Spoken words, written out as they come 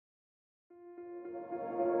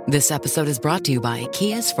This episode is brought to you by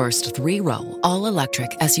Kia's first three-row, all-electric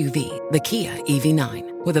SUV, the Kia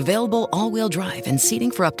EV9, with available all-wheel drive and seating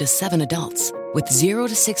for up to 7 adults, with 0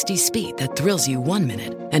 to 60 speed that thrills you 1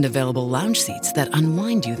 minute and available lounge seats that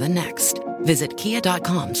unwind you the next. Visit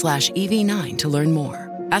kia.com/EV9 to learn more.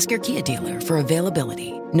 Ask your Kia dealer for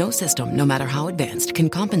availability. No system, no matter how advanced, can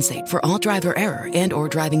compensate for all driver error and or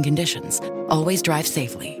driving conditions. Always drive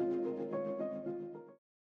safely.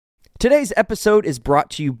 Today's episode is brought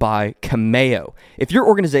to you by Cameo. If your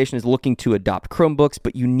organization is looking to adopt Chromebooks,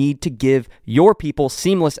 but you need to give your people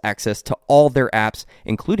seamless access to all their apps,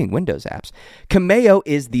 including Windows apps, Cameo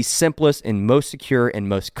is the simplest and most secure and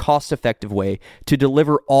most cost-effective way to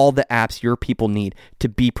deliver all the apps your people need to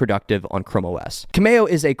be productive on Chrome OS. Cameo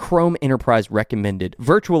is a Chrome Enterprise recommended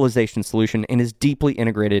virtualization solution and is deeply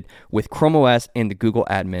integrated with Chrome OS and the Google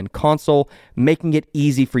Admin console, making it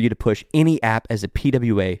easy for you to push any app as a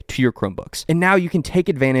PWA to your Chromebooks. And now you can take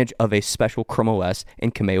advantage of a special Chrome OS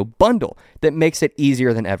and Cameo bundle that makes it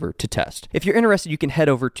easier than ever to test. If you're interested, you can head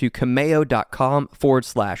over to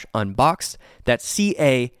cameo.com/unboxed. That's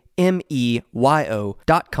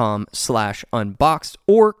CAMEYO.com/unboxed,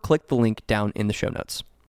 or click the link down in the show notes.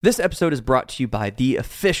 This episode is brought to you by the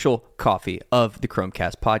official coffee of the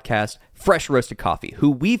Chromecast podcast, Fresh Roasted Coffee, who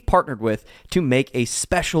we've partnered with to make a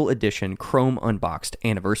special edition Chrome Unboxed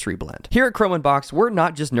anniversary blend. Here at Chrome Unboxed, we're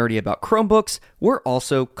not just nerdy about Chromebooks, we're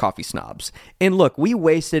also coffee snobs. And look, we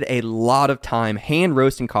wasted a lot of time hand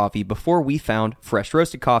roasting coffee before we found Fresh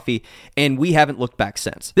Roasted Coffee, and we haven't looked back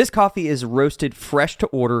since. This coffee is roasted fresh to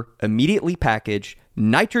order, immediately packaged,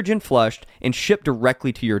 nitrogen flushed, and shipped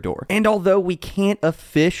directly to your door. And although we can't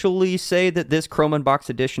officially say that this Chrome Unboxed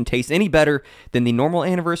edition tastes any better than the normal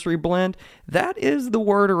anniversary blend, that is the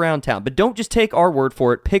word around town. But don't just take our word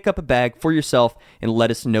for it. Pick up a bag for yourself and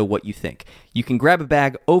let us know what you think. You can grab a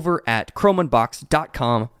bag over at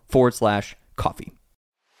chromeunboxed.com/coffee.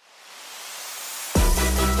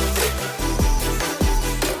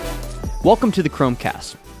 Welcome to the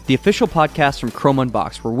Chromecast, the official podcast from Chrome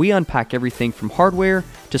Unboxed, where we unpack everything from hardware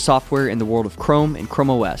to software in the world of Chrome and Chrome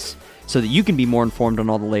OS, so that you can be more informed on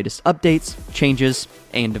all the latest updates, changes,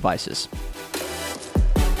 and devices.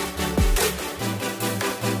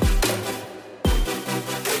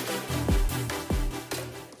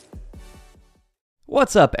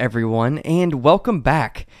 What's up, everyone, and welcome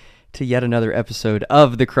back to yet another episode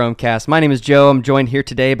of the Chromecast. My name is Joe. I'm joined here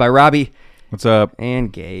today by Robbie. What's up?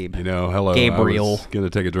 And Gabe. Hello. Gabriel. I was going to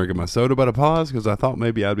take a drink of my soda, but I paused because I thought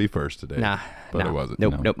maybe I'd be first today. Nah. I wasn't.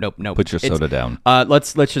 Nope. Put your soda down.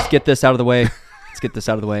 Let's just get this out of the way.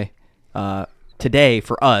 Today,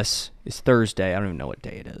 for us, is Thursday. I don't even know what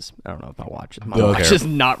day it is. I don't know if I watch it. My watch is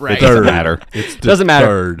not right. It doesn't matter. It's doesn't matter.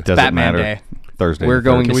 Third. It's Batman Day. Thursday. We're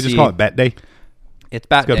going Can to we see... just call it Bat Day? It's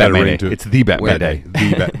Bat Day. Batman Day. It's the Batman Day.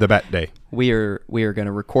 The Bat Day. We are going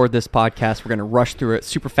to record this podcast. We're going to rush through it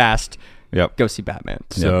super fast. Yep. Go see Batman.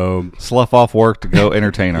 So slough off work to go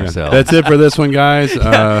entertain ourselves. That's it for this one, guys.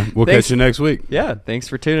 We'll catch you next week. Yeah. Thanks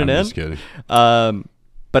for tuning in. I'm just kidding.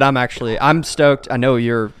 But I'm stoked. I know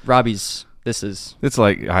Robbie's. It's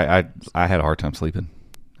like I had a hard time sleeping.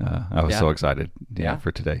 I was so excited. Yeah.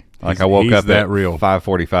 For today. Like I woke up that at real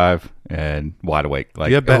 5:45 and wide awake. Like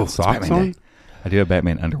you have Bat socks on? I do have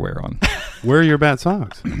Batman underwear on. Where are your Bat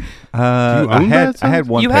socks? I had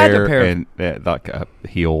one You had pair, a pair. and like a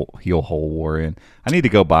heel hole wore in. I need to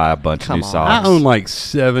go buy a bunch of new socks. I own like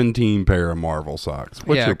 17 pair of Marvel socks.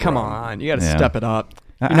 What's your come problem? on. You got to step it up.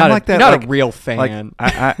 You're I'm not, like that, you're not like, a real fan.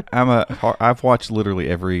 Like I've watched literally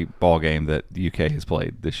every ball game that the UK has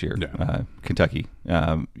played this year. Yeah. Kentucky,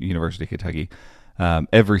 University of Kentucky,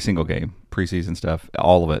 every single game, preseason stuff,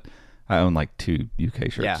 all of it. I own like 2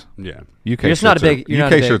 UK shirts. Yeah. UK You're just not a big.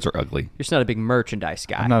 UK shirts are ugly. You're just not a big merchandise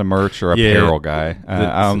guy. I'm not a merch or apparel guy.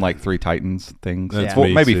 I own like 3 Titans things. That's Four,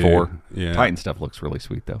 me maybe too. 4. Yeah. Titan stuff looks really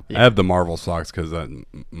sweet though. I have the Marvel socks because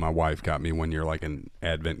my wife got me one year like an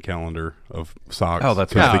advent calendar of socks. Oh,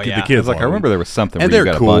 that's right. right. The I kids was like, I remember there was something and where you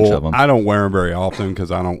they're got cool. a bunch of them. I don't wear them very often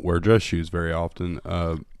because I don't wear dress shoes very often.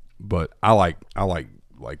 But I like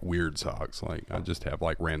weird socks. Like I just have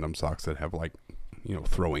like random socks that have like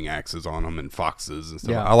throwing axes on them and foxes and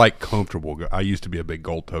stuff. Yeah. I like comfortable. I used to be a big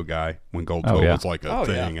gold toe guy when gold toe was like a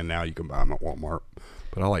thing, and now you can buy them at Walmart.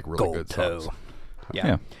 But I like really good socks.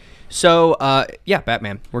 Yeah. So,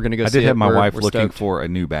 Batman. We're going to go see it. I did have my wife we're looking stoked. for a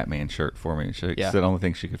new Batman shirt for me. She said the only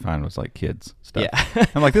thing she could find was like kids stuff. Yeah.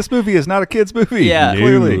 I'm like, this movie is not a kid's movie. Yeah.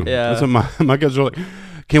 Clearly. Yeah. That's what my kids are like,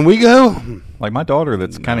 can we go? Like my daughter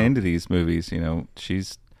that's kind of into these movies,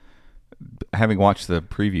 she's having watched the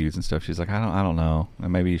previews and stuff. She's like, I don't know.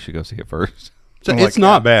 Maybe you should go see it first. So it's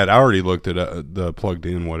not bad. I already looked at the plugged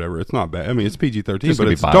in whatever. It's not bad. I mean, it's PG-13, but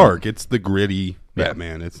it's dark. It's the gritty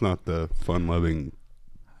Batman. It's not the fun-loving.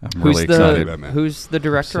 I'm really excited. Batman. Who's the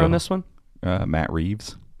director on this one? Matt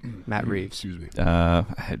Reeves. Matt Reeves. Excuse me.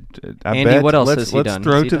 Andy, what else has he let's done?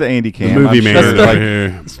 throw to the Andy cam. The movie man right here.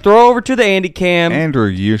 Let's throw over to the Andy cam. Andrew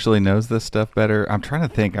usually knows this stuff better. I'm trying to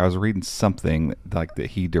think. I was reading something like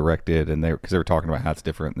that he directed, and because they were talking about how it's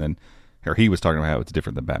different than, or he was talking about how it's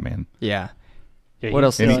different than Batman. Yeah. What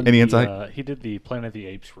else? Any insight? He did the Planet of the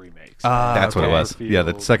Apes remakes. That's what it was. Yeah,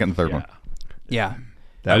 the second and third one. Yeah.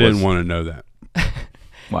 I didn't want to know that.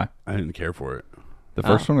 Why? I didn't care for it. The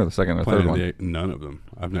first one or the second or third one? None of them.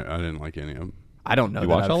 I didn't like any of them. I don't know. You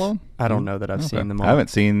watch all of them? I don't know that I've seen them all. I haven't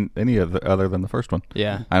seen any of the other than the first one.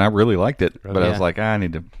 Yeah. And I really liked it, but I was Yeah. like, I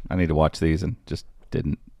need to watch these, and just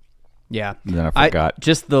didn't. Yeah. And then I forgot.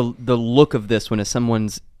 Just the look of this one is someone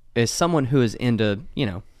who is into,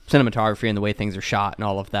 cinematography and the way things are shot and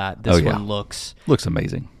all of that. This one looks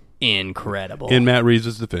amazing. Incredible. In Matt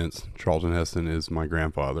Reeves' defense, Charlton Heston is my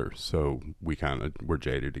grandfather, so we kind of were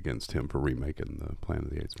jaded against him for remaking the Planet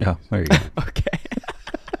of the Apes movies. Oh, there you go. Okay.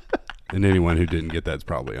 And anyone who didn't get that's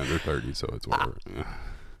probably under 30, so it's whatever. So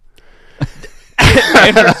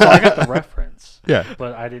I got the reference. Yeah.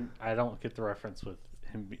 But I don't get the reference with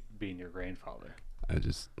him being your grandfather.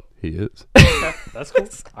 He is. Okay, that's cool.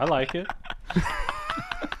 I like it.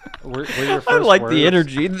 Were your first I like words? the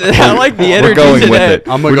energy. I like the energy We're going today. with it.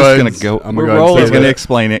 I'm We're gonna just going to go. I'm We're gonna rolling. He's going to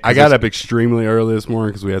explain it. I got up extremely early this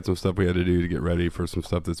morning because we had some stuff we had to do to get ready for some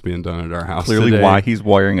stuff that's being done at our house. Clearly today. why he's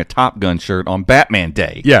wearing a Top Gun shirt on Batman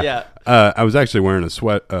Day. Yeah. I was actually wearing a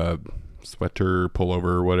sweater, pullover,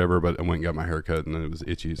 or whatever, but I went and got my hair cut, and then it was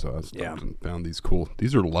itchy, so I stopped and found these cool.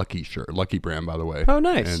 These are Lucky brand, by the way. Oh,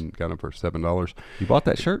 nice. And got them for $7. You bought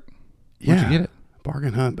that shirt? Yeah. Where'd you get it?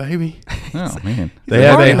 Bargain hunt, baby. Oh, man. They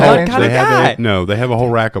have bargain hunt kinda guy. They have a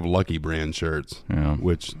whole rack of Lucky brand shirts, Yeah.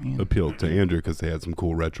 which appealed to Andrew because they had some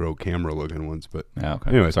cool retro camera looking ones. But Oh,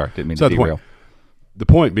 okay. anyway, Sorry, didn't mean so to derail. The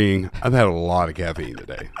point being, I've had a lot of caffeine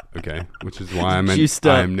today, okay? Which is why I'm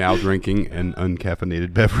now drinking an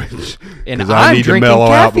uncaffeinated beverage. And Because I I'm need to drinking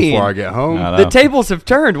mellow out caffeine. before I get home. No, The tables have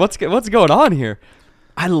turned. What's going on here?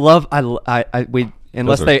 Unless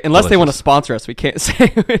Those are they want to delicious. sponsor us, we can't say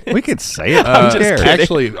who it is. We could say it. I'm just scared. kidding.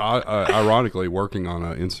 Actually, ironically, working on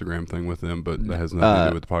an Instagram thing with them, but that has nothing to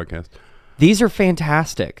do with the podcast. These are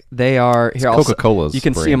fantastic. They are here. Coca-Cola's You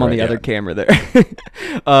can see brand, them on right? the other Yeah. camera there.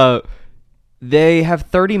 They have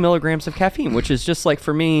 30 milligrams of caffeine, which is just like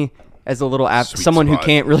for me as a little Sweet someone who spot.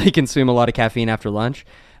 can't really consume a lot of caffeine after lunch.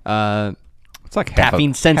 It's like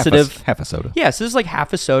caffeine sensitive. half a soda. Yeah, so this is like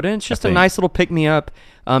half a soda. And it's just a think. nice little pick me up,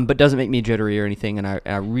 but doesn't make me jittery or anything. And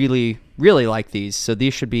I really really like these. So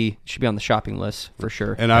these should be on the shopping list for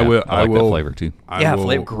sure. And I will I like that flavor too. Yeah,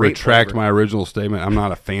 will great retract flavor. my original statement. I'm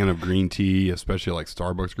not a fan of green tea, especially like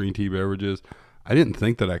Starbucks green tea beverages. I didn't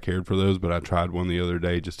think that I cared for those, but I tried one the other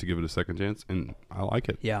day just to give it a second chance, and I like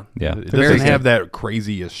it. Yeah. Yeah. It They're doesn't very have that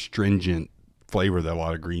crazy astringent flavor that a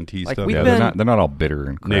lot of green tea Like stuff we've Yeah, does. they're not all bitter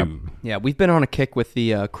and crap. No. Yeah, we've been on a kick with the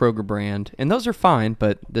Kroger brand, and those are fine,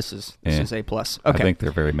 but this is A+. Okay. I think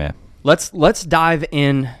they're very meh. Let's dive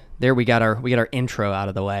in. There we got our intro out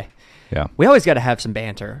of the way. Yeah. We always got to have some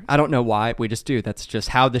banter. I don't know why. We just do. That's just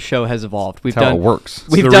how the show has evolved. That's how it works. It's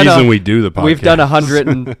the reason we do the podcast. We've done 100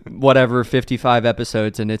 and whatever 55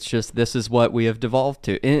 episodes, and it's just this is what we have devolved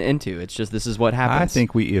into. It's just this is what happens. I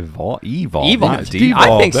think we evolved. Evolved. Devolved.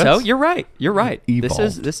 I think so. That's- You're right.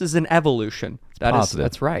 Evolved. This is an evolution.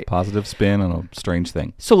 That's right. Positive spin on a strange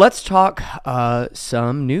thing. So let's talk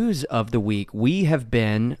some news of the week. We have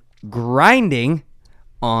been grinding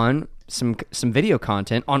on some video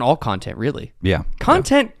content, on all content really. Yeah.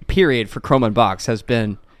 Content period for Chrome Unbox has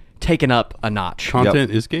been taken up a notch.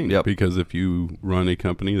 Content is king. Yep. Because if you run a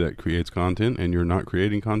company that creates content and you're not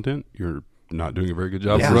creating content, you're not doing a very good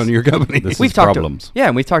job of running your company. This We've is talked problems.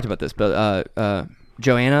 and we've talked about this, but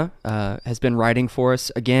Joanna has been writing for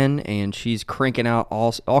us again, and she's cranking out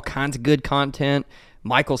all kinds of good content.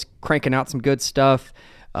 Michael's cranking out some good stuff.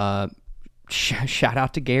 Shout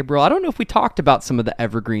out to Gabriel. I don't know if we talked about some of the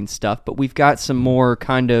evergreen stuff, but we've got some more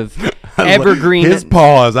kind of evergreen. His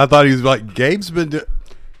pause. I thought he was like, Gabe's been doing.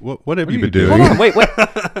 What have you been doing? Hold on, wait.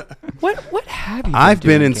 What have you? I've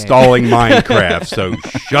been doing, Gabe? installing Minecraft, so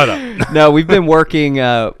shut up. No, we've been working.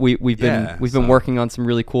 We've been so- working on some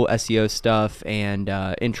really cool SEO stuff, and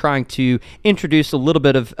in trying to introduce a little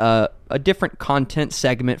bit of a different content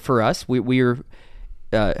segment for us. We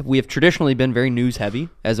have traditionally been very news heavy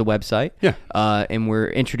as a website. Yeah. And we're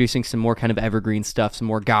introducing some more kind of evergreen stuff, some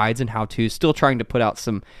more guides and how to, still trying to put out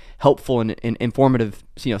some helpful and informative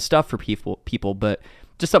stuff for people, but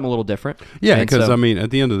just something a little different. Yeah, And because so- I mean, at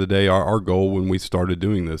the end of the day, our goal when we started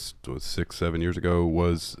doing this was 6-7 years ago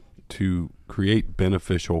was to create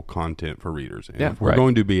beneficial content for readers. And Yeah, if we're right.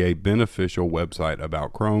 going to be a beneficial website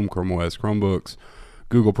about Chrome, Chrome OS, Chromebooks,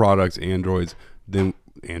 Google products, Androids, then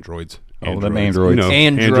Androids. Oh, them Androids. You know,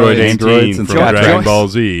 Androids. Androids 18 and from Scott Dragon Jones. Ball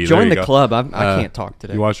Z. Join There you the go. club. I can't talk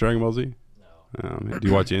today. You watch Dragon Ball Z? No. Do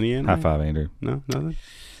you watch any anime? High five, Andrew. No, nothing.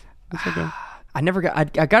 It's okay. I never got.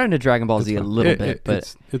 I got into Dragon Ball Z a little bit,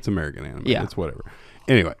 but it's American anime. Yeah. It's whatever.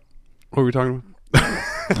 Anyway, what were we talking about?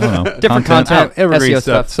 I don't know. different content, Evergreen SEO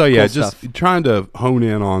stuff. So yeah, cool just stuff. trying to hone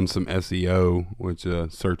in on some SEO, which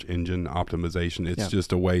search engine optimization. It's Yeah.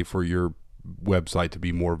 just a way for your website to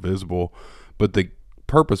be more visible. But the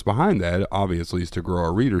purpose behind that obviously is to grow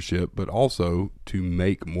our readership, but also to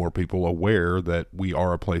make more people aware that we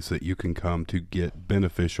are a place that you can come to get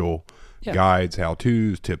beneficial Yeah. guides,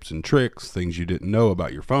 how-tos, tips and tricks, things you didn't know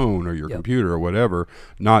about your phone or your computer or whatever,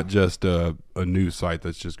 not just a news site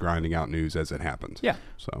that's just grinding out news as it happens. Yeah.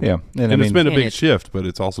 So Yeah, and I it's mean- been a And big it's- shift, but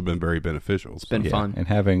it's also been very beneficial. it's been fun. And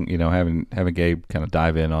having Gabe kind of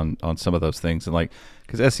dive in on some of those things, and like,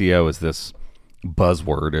 because SEO is this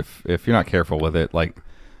buzzword. If you're not careful with it, like,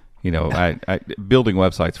 I building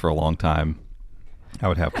websites for a long time, I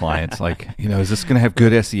would have clients like, is this going to have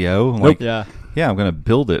good SEO? I'm like, Yeah. yeah, I'm going to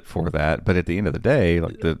build it for that. But at the end of the day,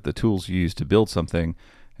 like the tools you use to build something,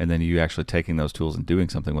 and then you actually taking those tools and doing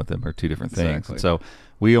something with them are two different things. Exactly. And so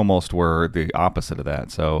we almost were the opposite of that.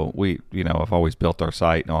 So we, have always built our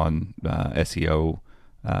site on SEO,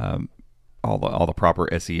 all the proper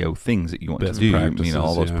SEO things that you want Best to do. practices,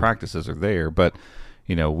 All those yeah. practices are there. But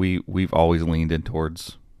we've always leaned in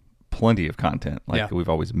towards plenty of content. Like Yeah. we've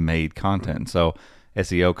always made content. And so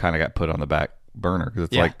SEO kind of got put on the back burner because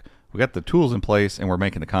it's Yeah. like we got the tools in place and we're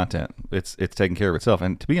making the content. It's taking care of itself.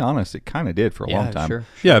 And to be honest, it kind of did for a long time. Sure.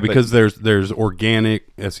 Yeah, because there's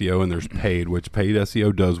organic SEO and there's paid, which paid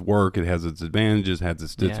SEO does work. It has its advantages, has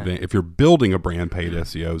its disadvantages. If you're building a brand, paid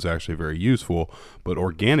SEO is actually very useful, but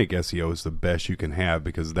organic SEO is the best you can have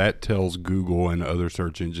because that tells Google and other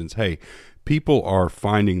search engines, hey, people are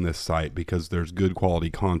finding this site because there's good quality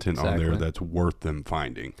content on there Exactly. that's worth them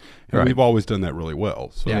finding. And Right. we've always done that really well.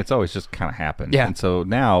 So And it's always just kind of happened. Yeah. And so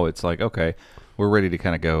now it's like, okay, we're ready to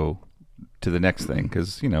kind of go to the next thing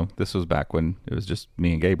because, this was back when it was just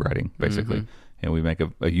me and Gabe writing, basically. Mm-hmm. And we make a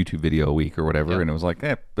YouTube video a week or whatever. And it was like,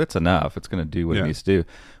 that's enough. It's going to do what Yeah. it needs to do.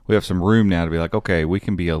 We have some room now to be like, okay, we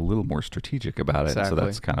can be a little more strategic about it. So Exactly.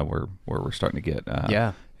 that's kind of where we're starting to get.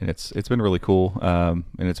 Yeah. And it's been really cool. And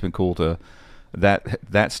it's been cool to...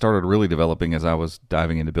 That started really developing as I was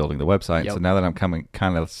diving into building the website. Yep. So now that I'm coming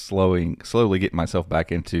kind of slowly getting myself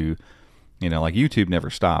back into, like YouTube never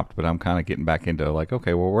stopped, but I'm kind of getting back into like,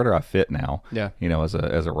 okay, well, where do I fit now? Yeah. As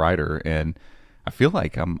a writer, and I feel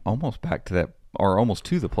like I'm almost back to that, or almost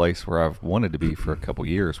to the place where I've wanted to be for a couple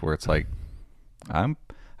years, where it's like, I've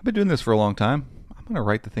been doing this for a long time. I'm going to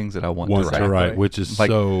write the things that I want to write, which is like,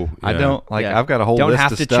 so... I yeah. don't like. Yeah. I've got a whole Don't list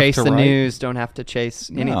have of to stuff chase to the write. news. Don't have to chase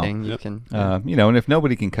anything. You Yep. can. And if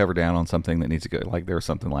nobody can cover down on something that needs to go, like there was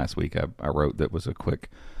something last week I wrote that was a quick,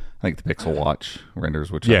 I think the Pixel Watch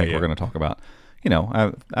renders, which I think we're going to talk about.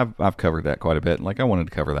 I've covered that quite a bit. Like I wanted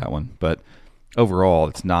to cover that one, but overall,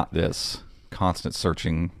 it's not this constant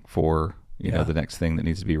searching for the next thing that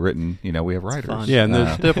needs to be written. We have writers. fun. Yeah, and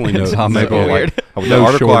there's definitely no... so I'm so able to, weird. the No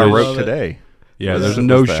article I shortage. wrote today. Yeah, was- there's was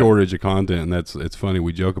no that. shortage of content, and it's funny.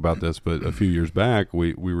 We joke about this, but a few years back,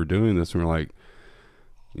 we were doing this, and we're like,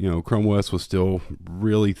 Chrome OS was still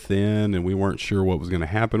really thin, and we weren't sure what was going to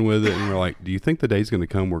happen with it, and we're like, do you think the day's going to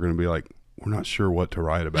come we're going to be like, we're not sure what to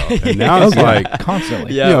write about? And now it's like,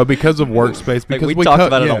 Constantly. Yeah. because of workspace, because we talked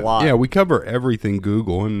about it a yeah, lot. Yeah, we cover everything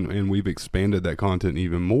Google, and we've expanded that content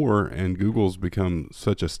even more, and Google's become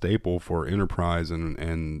such a staple for enterprise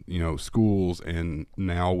and schools, and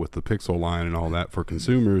now with the Pixel line and all that for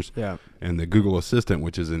consumers, Yeah. and the Google Assistant,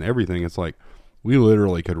 which is in everything. It's like we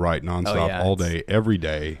literally could write nonstop yeah, all it's day, every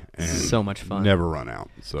day, and so much fun. never run out.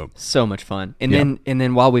 So much fun. And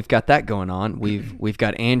then while we've got that going on, we've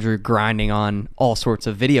got Andrew grinding on all sorts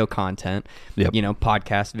of video content. Yep.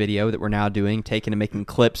 Podcast video that we're now doing, taking and making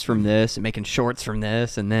clips from this and making shorts from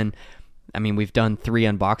this, and then we've done 3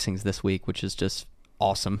 unboxings this week, which is just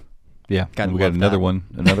awesome. Yeah, Gotta and we got love another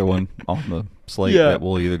that. one on the slate Yeah. that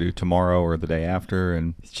we'll either do tomorrow or the day after.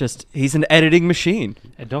 And It's just he's an editing machine.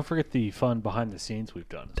 And don't forget the fun behind the scenes we've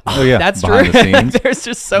done. oh yeah, That's behind true. the scenes. There's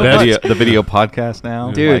just so the much. video podcast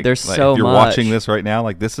now, Dude, there's so if you're much. watching this right now,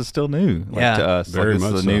 like this is still new, Yeah. to us. Very this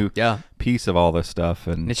much is a so. new Yeah. piece of all this stuff,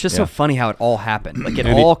 and And it's just yeah. so funny how it all happened. Like it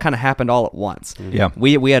all kind of happened all at once. Yeah.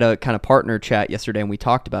 We had a kind of partner chat yesterday, and we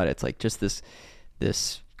talked about it. It's like just this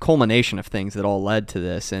culmination of things that all led to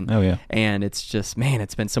this. And Oh, yeah. and it's just, man,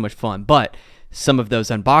 it's been so much fun. But some of those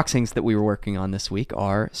unboxings that we were working on this week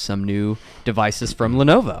are some new devices from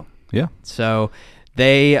Lenovo. Yeah. So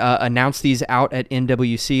they announced these out at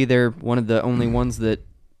MWC. They're one of the only ones that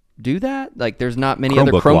do that. Like, there's not many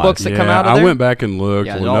other Chromebooks that come out of there. I went back and looked.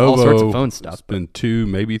 Yeah, Lenovo, all sorts of phone stuff. It's been 2,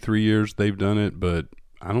 maybe 3 years they've done it, but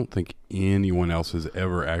I don't think anyone else has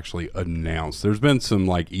ever actually announced. There's been some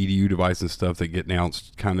like EDU device and stuff that get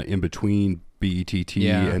announced kind of in between BETT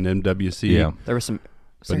and MWC. Yeah. There was some.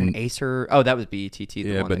 Was there an Acer? Oh, that was BETT.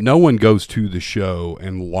 Yeah, but no one goes to the show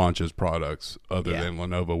and launches products other than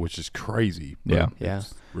Lenovo, which is crazy. Yeah.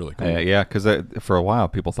 It's really cool. Yeah, because for a while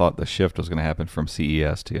people thought the shift was going to happen from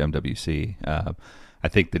CES to MWC. I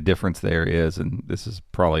think the difference there is, and this is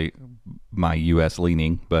probably my U.S.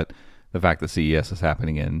 leaning, but the fact that CES is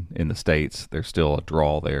happening in the States, there's still a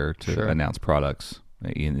draw there to announce products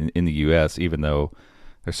in the U.S., even though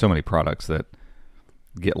there's so many products that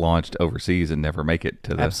get launched overseas and never make it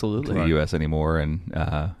to the U.S. anymore,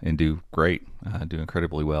 and do great, do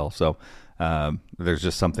incredibly well. So there's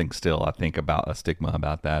just something still, I think, about a stigma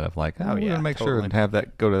about that of like, we're going to make sure and have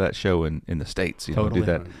that go to that show in the States. You know, do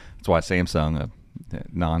that. That's why Samsung, a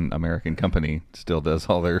non-American company, still does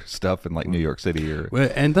all their stuff in like New York City.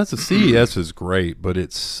 And that's CES is great, but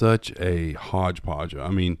it's such a hodgepodge. I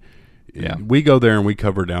mean, we go there and we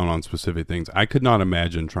cover down on specific things. I could not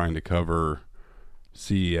imagine trying to cover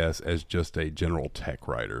CES as just a general tech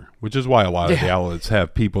writer, which is why a lot of the outlets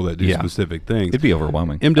have people that do specific things. It'd be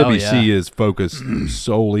overwhelming. MWC is focused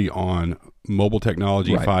solely on mobile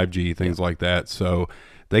technology, 5G, things like that. So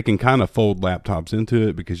they can kind of fold laptops into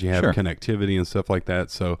it because you have connectivity and stuff like that.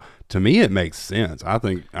 So to me, it makes sense. I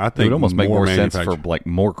think it would almost make more sense for like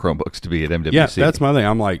more Chromebooks to be at MWC. Yeah, that's my thing.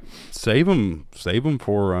 I'm like, save them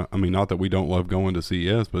for. I mean, not that we don't love going to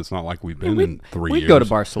CES, but it's not like we've been in 3 years. We'd go to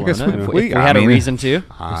Barcelona if we had a reason to.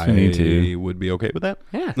 I would be okay with that.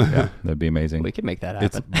 Yeah, that'd be amazing. We could make that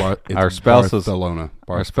happen. It's our spouses, Barcelona.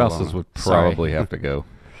 Our spouses would probably have to go.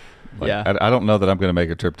 Like, I don't know that I'm going to make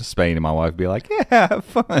a trip to Spain and my wife be like, yeah, have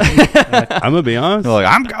fun. I'm going to be honest. Like,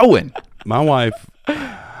 I'm going. My wife,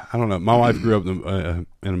 I don't know. My wife grew up in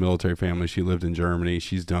a military family. She lived in Germany.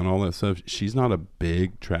 She's done all that stuff. She's not a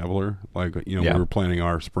big traveler. Like, we were planning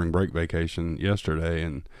our spring break vacation yesterday,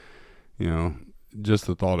 and, just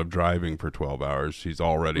the thought of driving for 12 hours, she's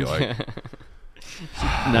already like...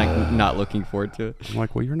 not looking forward to it. I'm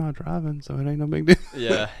like, well, you're not driving, so it ain't no big deal.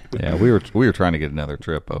 Yeah. We were trying to get another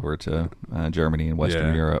trip over to Germany and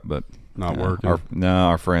Western Europe, but not working.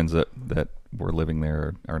 Our friends that were living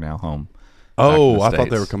there are now home. Oh, I thought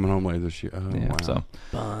they were coming home later this year. Oh, wow. So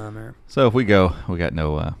bummer. So if we go, we got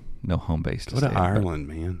no home base to go stay. to Ireland,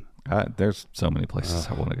 man. There's so many places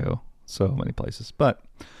I want to go. So many places, but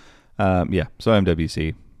so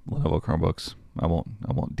MWC, Lenovo Chromebooks. I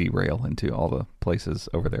won't derail into all the places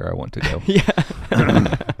over there I want to go.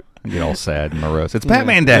 Get all sad and morose. It's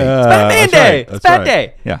Batman Day. It's Batman Day. It's Bat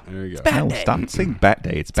Day. Yeah. There you go. Bat Day. Stop saying Bat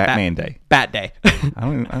Day. It's Batman Day. Bat Day.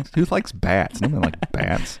 Who likes bats? No one likes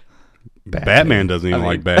bats. Batman doesn't even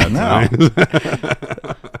like bats. No.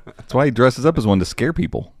 That's why he dresses up as one to scare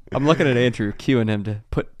people. I'm looking at Andrew cueing him to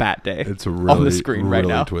put Bat Day on the screen right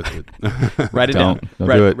now. Twisted. Write it down. Don't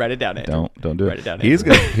do it. Write it down, Andrew. Don't do it. Write it down,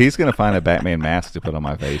 He's gonna find a Batman mask to put on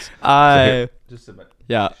my face. Just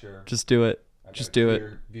do it. Just do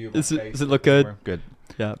it. Does it look good? Good.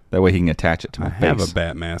 Yeah. That way he can attach it to my I face. have a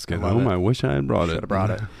bat mask at home. I wish I had brought it. Should have brought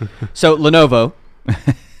it. So Lenovo,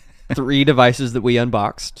 3 devices that we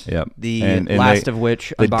unboxed. Yep. The last of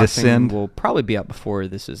which unboxing will probably be up before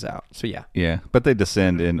this is out. So yeah. Yeah, but they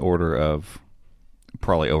descend in order of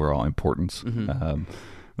probably overall importance.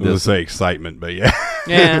 Let's say excitement, but yeah.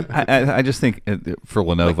 Yeah. I just think for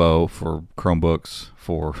Lenovo, for Chromebooks,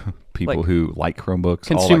 for people who like Chromebooks,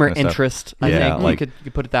 consumer all that kind of interest. Stuff. I think you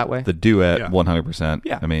could put it that way. The Duet, 100%.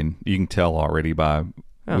 Yeah. I mean, you can tell already by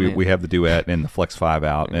we have the Duet and the Flex 5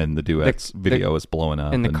 out, and the Duet's video is blowing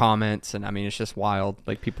up. In the comments, and I mean, it's just wild.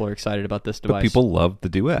 Like, people are excited about this device. But people love the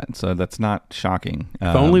Duet, so that's not shocking.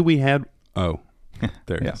 If only we had. Oh,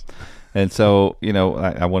 there it is. And so,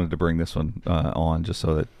 I wanted to bring this one on just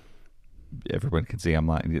so that everybody can see I'm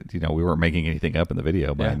not, we weren't making anything up in the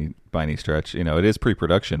video by any stretch. It is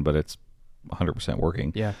pre-production, but it's 100%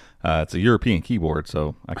 working. Yeah. It's a European keyboard,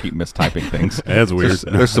 so I keep mistyping things. That's weird.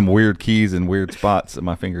 There's some weird keys and weird spots that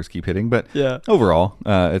my fingers keep hitting, but overall,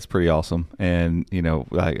 it's pretty awesome. And,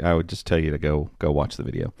 I would just tell you to go watch the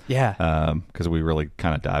video. Yeah. Because we really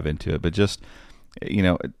kind of dive into it. But just,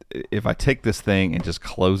 if I take this thing and just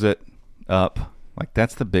close it up, like,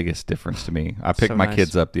 that's the biggest difference to me. I picked my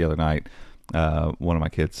kids up the other night, one of my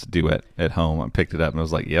kids Duet at home. I picked it up and I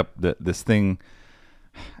was like, yep, this thing,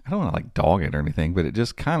 I don't want to like dog it or anything, but it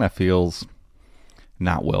just kind of feels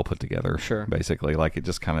not well put together. Sure. Basically, like it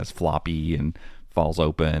just kind of is floppy and falls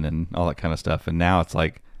open and all that kind of stuff. And now it's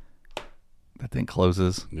like that thing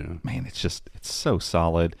closes. Yeah. Man, it's so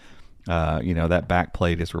solid. That back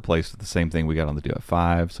plate is replaced with the same thing we got on the Duet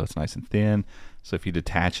 5, so it's nice and thin. So if you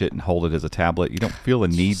detach it and hold it as a tablet, you don't feel the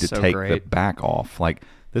need to take the back off. Like,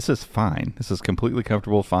 this is fine. This is completely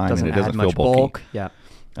comfortable, fine, and it doesn't feel bulky. Bulk. Yeah.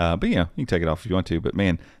 But you can take it off if you want to. But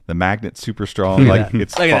man, the magnet's super strong. Like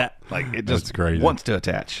it's Look at that. Like it just That's crazy. wants to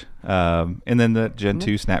attach. And then the Gen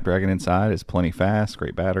 2 Snapdragon inside is plenty fast.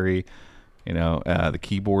 Great battery. The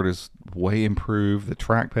keyboard is way improved. The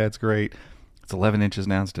trackpad's great. It's 11 inches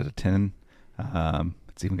now instead of 10.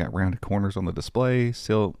 It's even got rounded corners on the display.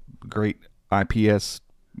 Still great IPS.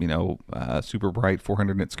 Super bright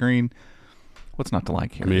 400 nit screen. What's not to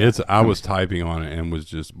like here? I mean, I was typing on it and was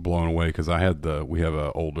just blown away because we have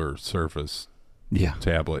an older Surface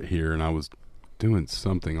tablet here, and I was doing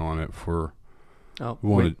something on it for. Oh,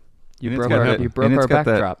 wanted. You broke our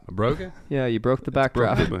backdrop. I broke it? Yeah, you broke the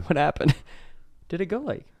backdrop. What happened? Did it go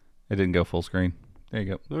like? It didn't go full screen. There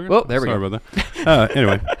you go. Well, there we go. Sorry about that.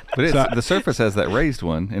 Anyway. But the Surface has that raised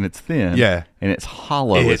one, and it's thin. Yeah. And it's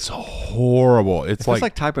hollow. It's horrible. It's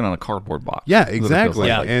like typing on a cardboard box. Yeah, exactly.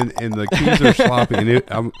 Like. And the keys are sloppy.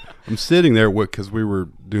 And I'm sitting there because we were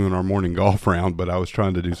doing our morning golf round, but I was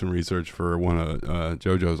trying to do some research for one of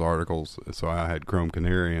JoJo's articles. So I had Chrome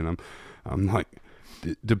Canary, and I'm like,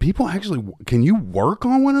 do people actually, can you work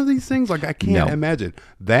on one of these things? Like, I can't imagine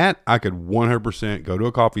that. I could 100% go to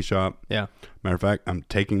a coffee shop. Yeah. Matter of fact, I'm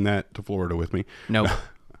taking that to Florida with me. No,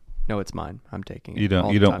 it's mine. I'm taking it. You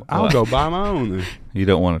don't. I'll go buy my own. You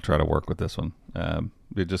don't want to try to work with this one,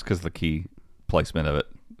 just because of the key placement of it.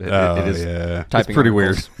 It is. Yeah. It's pretty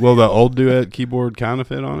weird. Will the old Duet keyboard kind of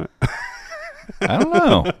fit on it? I don't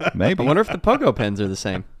know. Maybe. I wonder if the pogo pens are the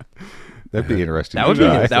same. That'd be interesting. That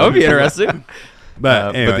would be interesting.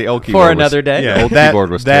 But anyway, the old keyboard for another day. Yeah, the old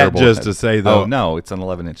keyboard was terrible. Just to say though. Oh no, it's an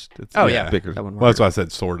 11-inch. It's bigger. That one well, that's why I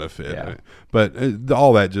said sort of fit. Yeah. But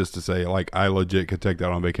all that just to say, like, I legit could take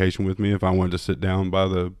that on vacation with me if I wanted to sit down by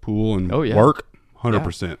the pool and work.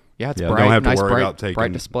 100%. Yeah, it's bright. bright. Don't have to nice worry bright, about taking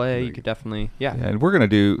bright display. You could definitely and we're gonna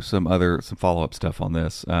do some follow-up stuff on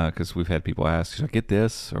this because we've had people ask, should I get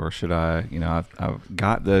this or should I? I've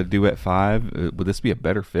got the Duet 5. Would this be a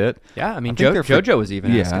better fit? Yeah, I mean, JoJo was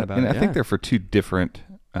even asking about it. I think they're for two different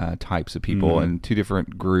types of people and two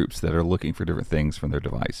different groups that are looking for different things from their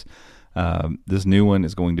device. This new one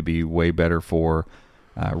is going to be way better for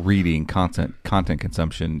reading, content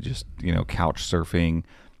consumption, just couch surfing.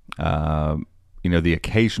 The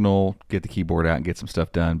occasional get the keyboard out and get some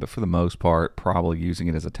stuff done, but for the most part, probably using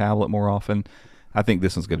it as a tablet more often. I think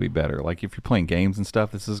this one's going to be better. Like if you're playing games and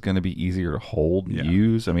stuff, this is going to be easier to hold and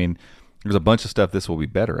use. I mean, there's a bunch of stuff this will be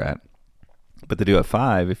better at. But the Duet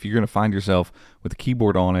 5, if you're going to find yourself with a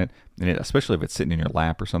keyboard on it, and especially if it's sitting in your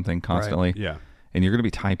lap or something constantly, and you're going to be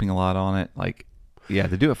typing a lot on it,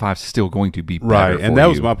 the Duet 5 is still going to be better right. for And that you.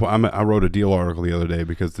 was my point. I wrote a deal article the other day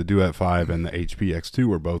because the Duet 5 and the HP X2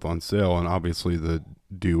 were both on sale, and obviously the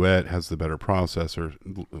Duet has the better processor,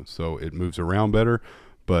 so it moves around better.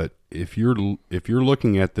 But if you're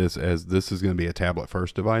looking at this as this is going to be a tablet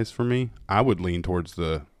first device for me, I would lean towards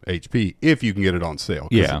the HP if you can get it on sale.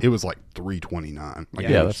 Yeah, it was like $329.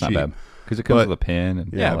 That's cheap. Not bad because it comes with a pen.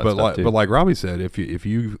 And but like Robbie said, if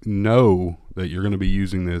you know that you're going to be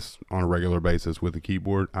using this on a regular basis with a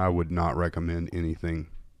keyboard, I would not recommend anything.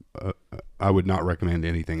 I would not recommend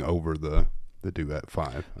anything over the Duet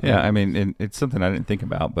 5. Yeah, I mean, and it's something I didn't think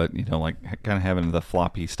about, but kind of having the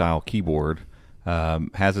floppy style keyboard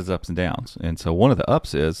has its ups and downs. And so one of the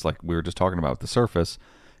ups is, like we were just talking about with the Surface,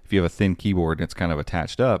 if you have a thin keyboard and it's kind of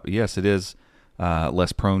attached up, yes, it is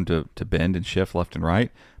less prone to bend and shift left and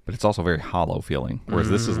right, but it's also very hollow feeling. Whereas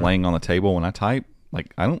this is laying on the table when I type,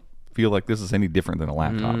 I don't feel like this is any different than a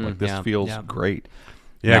laptop. This feels great.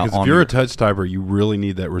 Yeah, because if you're a touch typer, you really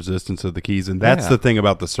need that resistance of the keys, and that's the thing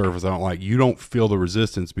about the Surface I don't like. You don't feel the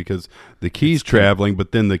resistance because the key's traveling,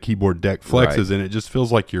 but then the keyboard deck flexes, and it just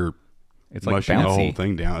feels like you're mushing the whole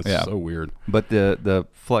thing down. It's so weird. But the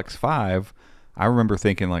Flex 5, I remember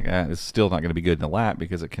thinking it's still not going to be good in the lap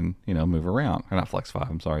because it can move around. Or not Flex 5,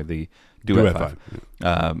 I'm sorry, the Duet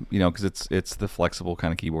 5. Because it's the flexible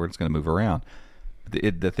kind of keyboard. It's going to move around.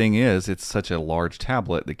 The thing is, it's such a large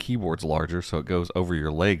tablet. The keyboard's larger, so it goes over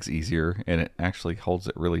your legs easier, and it actually holds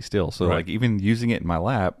it really still. So, even using it in my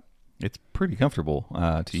lap, it's pretty comfortable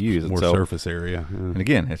to use. More surface area. Yeah. And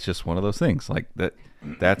again, it's just one of those things. Like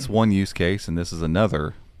that's one use case, and this is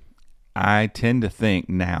another. I tend to think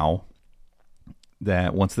now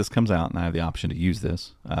that once this comes out and I have the option to use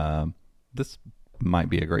this, this might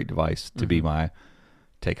be a great device to be my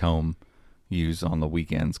take-home, use on the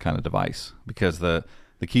weekends kind of device, because the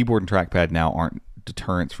keyboard and trackpad now aren't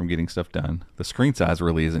deterrents from getting stuff done. The screen size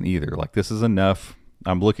really isn't either. Like, this is enough.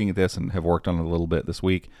 I'm looking at this and have worked on it a little bit this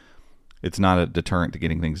week. It's not a deterrent to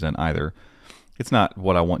getting things done either. It's not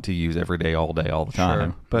what I want to use every day, all the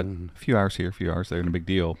time. But a few hours here, a few hours there, and a big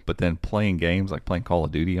deal. But then playing games, like playing Call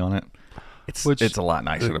of Duty on it, it's a lot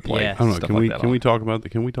nicer to play. Yeah. I don't know. Can we talk about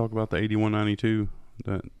the 8192?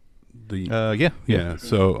 Yeah.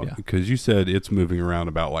 So because you said it's moving around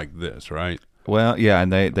about like this, right? Well, yeah,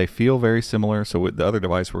 and they feel very similar. So with the other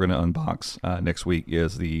device we're going to unbox next week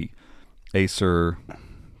is the Acer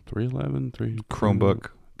 311 Chromebook.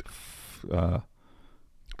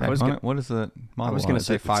 What is the model? I was going to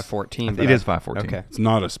say 514. It is 514. Okay. It's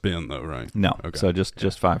not a spin though, right? No. Okay. So just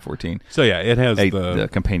 514. So yeah, it has the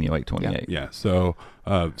Companion 828. Yeah. So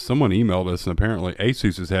someone emailed us, and apparently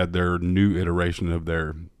Asus has had their new iteration of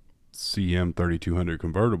their CM3200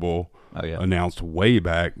 convertible announced way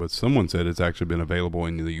back, but someone said it's actually been available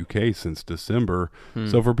in the UK since December.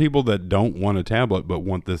 So for people that don't want a tablet but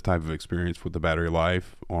want this type of experience with the battery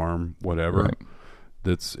life, ARM, whatever,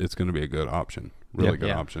 it's going to be a good option. Really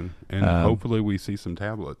good option. And hopefully we see some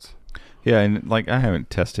tablets. Yeah, and like I haven't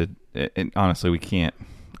tested, and honestly we can't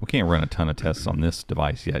run a ton of tests on this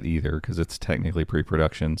device yet either, because it's technically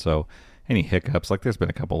pre-production. So any hiccups, like there's been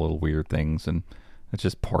a couple little weird things, and it's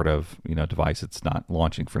just part of, device. It's not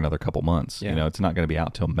launching for another couple months. Yeah. It's not going to be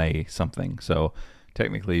out till May something. So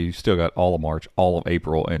technically you still got all of March, all of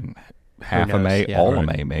April, and half of May, all of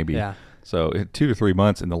May maybe. Yeah. So 2 to 3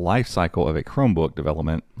 months in the life cycle of a Chromebook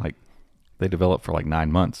development, like they develop for like 9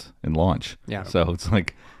 months in launch. Yeah. So it's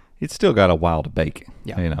like, it's still got a while to bake.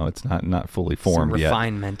 Yeah. It's not fully formed Some yet.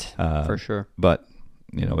 refinement, for sure. But,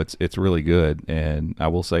 it's really good. And I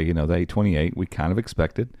will say, the 828, we kind of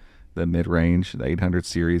expected the mid-range, the 800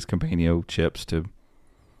 series Companion chips to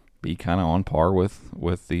be kind of on par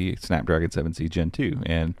with the Snapdragon 7C Gen 2.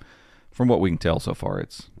 And from what we can tell so far,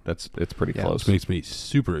 it's pretty close. Which makes me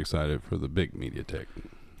super excited for the big MediaTek.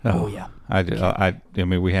 Oh yeah. I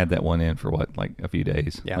mean, we had that one in for a few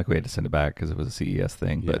days. Yeah. Like we had to send it back because it was a CES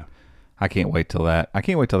thing. But I can't wait till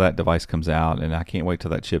that device comes out, and I can't wait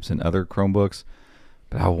till that chips in other Chromebooks.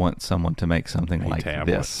 But I want someone to make something like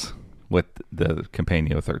this with the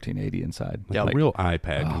Companion 1380 inside. Yeah, like, real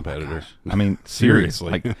iPad competitor. I mean,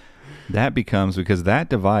 seriously. Like that becomes, because that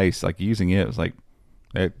device, like using it was like,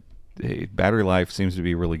 battery life seems to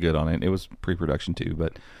be really good on it. It was pre-production too,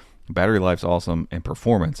 but battery life's awesome and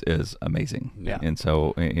performance is amazing. Yeah. And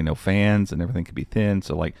so, fans and everything could be thin.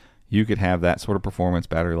 So like you could have that sort of performance,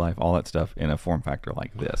 battery life, all that stuff in a form factor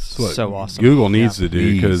like this. So awesome. Google needs to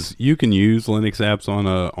do, because you can use Linux apps on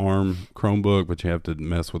a ARM Chromebook, but you have to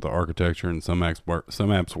mess with the architecture, and some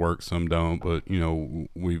apps work, some don't. But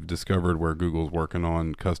we've discovered where Google's working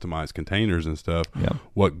on customized containers and stuff. Yep.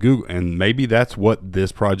 What Google, and maybe that's what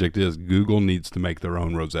this project is. Google needs to make their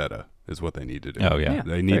own Rosetta. Is what they need to do. Oh yeah.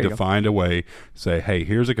 They need to find a way, say, hey,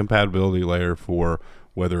 here's a compatibility layer for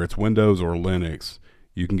whether it's Windows or Linux.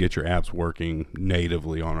 You can get your apps working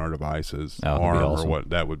natively on our devices. ARM awesome. or what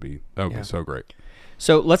that would be. So great.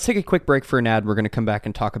 So let's take a quick break for an ad. We're going to come back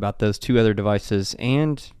and talk about those 2 other devices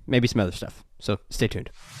and maybe some other stuff. So stay tuned.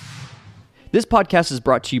 This podcast is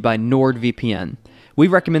brought to you by NordVPN. We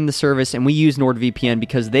recommend the service, and we use NordVPN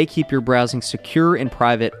because they keep your browsing secure and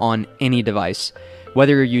private on any device.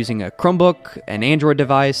 Whether you're using a Chromebook, an Android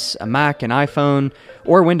device, a Mac, an iPhone,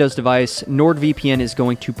 or a Windows device, NordVPN is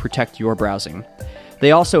going to protect your browsing.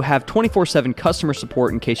 They also have 24/7 customer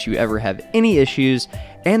support in case you ever have any issues,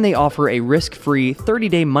 and they offer a risk-free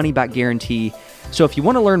 30-day money-back guarantee. So if you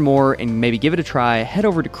want to learn more and maybe give it a try, head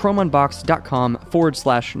over to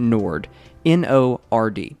chromeunboxed.com/Nord, Nord.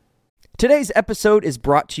 Today's episode is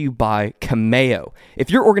brought to you by Cameo.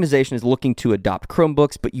 If your organization is looking to adopt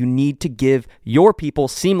Chromebooks, but you need to give your people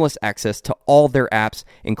seamless access to all their apps,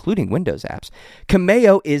 including Windows apps,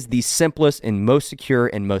 Cameo is the simplest and most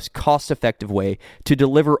secure and most cost-effective way to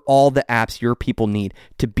deliver all the apps your people need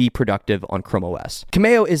to be productive on Chrome OS.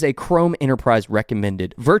 Cameo is a Chrome Enterprise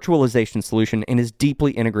recommended virtualization solution and is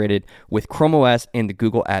deeply integrated with Chrome OS and the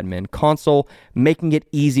Google Admin Console, making it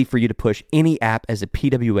easy for you to push any app as a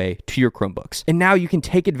PWA to your Chromebooks. And now you can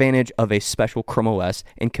take advantage of a special Chrome OS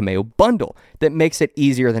and Cameo bundle that makes it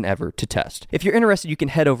easier than ever to test. If you're interested, you can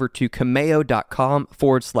head over to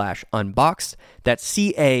cameo.com/unboxed. That's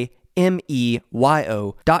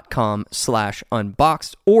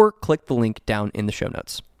CAMEYO.com/unboxed, or click the link down in the show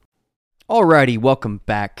notes. Alrighty, welcome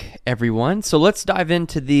back, everyone. So let's dive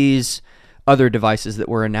into these other devices that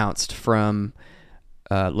were announced from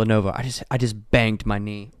Lenovo. I just banged my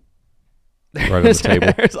knee. Right on the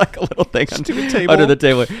table. There's like a little thing table. under the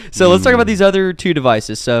table. So let's talk about these other two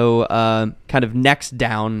devices. So kind of next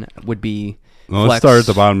down would be Well, let's Flex. start at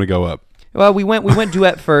the bottom to go up. Well, we went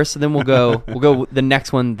duet first, and then we'll go the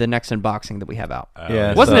next one, the next unboxing that we have out.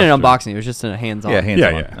 Yeah, It wasn't so- an unboxing; it was just a hands-on. Yeah,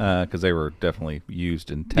 hands-on. Yeah, Because they were definitely used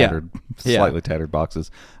in tattered, Yeah. slightly tattered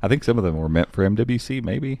boxes. I think some of them were meant for MWC,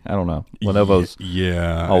 maybe. I don't know. Lenovo's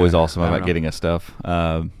always awesome about getting us stuff.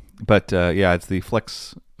 But it's the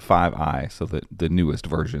Flex 5i, so the newest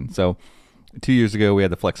version. So 2 years ago, we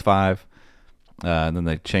had the Flex 5, and then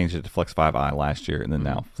they changed it to Flex 5i last year, and then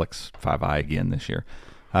now Flex 5i again this year.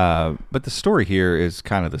 But the story here is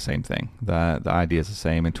kind of the same thing. The idea is the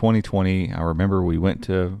same. In 2020, I remember we went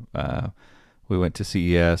to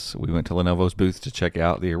CES. We went to Lenovo's booth to check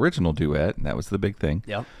out the original Duet, and that was the big thing.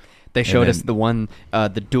 Yep. They showed then- us the one,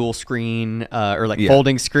 the dual screen or like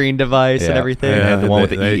folding screen device and Yeah. everything. They had the one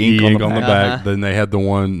with the e-ink on the back. Uh-huh. Then they had the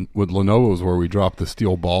one with Lenovo's where we dropped the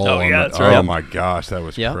steel ball. Oh, on yeah, the- that's right. Oh my gosh, that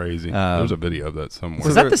was Yep. crazy. There's a video of that somewhere.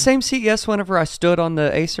 Was that the same CES whenever I stood on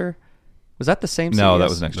the Acer? Was that the same CES? No, that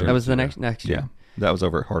was next year. That was the next year. Yeah, that was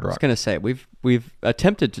over at Hard I was Rock. going to say, we've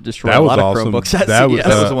attempted to destroy That a was lot of awesome. Chromebooks at That was- CES.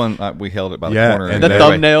 That was the one we held it by the Yeah, corner. and the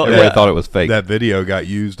thumbnail- Everybody yeah. thought it was fake. That video got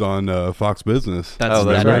used on Fox Business. That's Oh,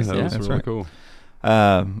 that's that right. is, That yeah. was That's really right. cool.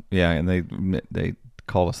 And they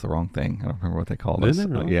called us the wrong thing. I don't remember what they called Did us. they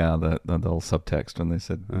really? Yeah, the little subtext when they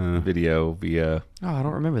said video via Oh, I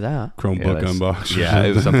don't remember that. Chromebook that's- unbox. Yeah,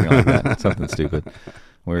 it was something like that. Something stupid.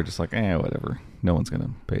 We were just like, whatever. No one's going to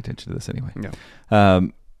pay attention to this anyway.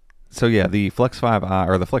 No. So yeah, the Flex 5i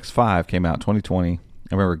or the Flex 5 came out in 2020.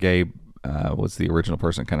 I remember Gabe was the original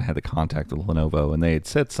person that kind of had the contact with Lenovo, and they had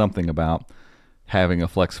said something about having a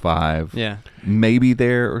Flex 5 Yeah. maybe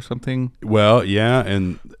there or something. Well, yeah,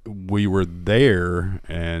 and we were there,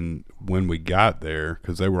 and when we got there,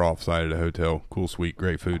 because they were off-site at a hotel, cool suite,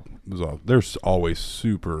 great food. It was all, they're always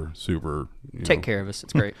super, super. Take care of us.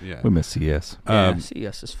 It's great. Yeah. We miss CS. Yeah,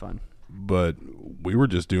 CES is fun. But we were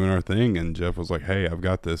just doing our thing, and Jeff was like, "Hey, I've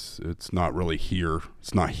got this. It's not really here.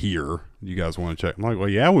 It's not here. You guys want to check?" I'm like, "Well,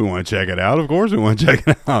 yeah, we want to check it out. Of course, we want to check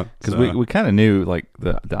it out." Because So, we kind of knew like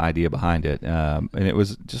the idea behind it, and it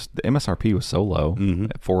was just the MSRP was so low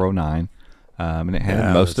at $409, and it had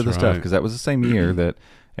Yeah, most of the that's stuff right. because that was the same year that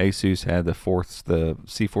Asus had the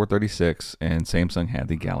C436 and Samsung had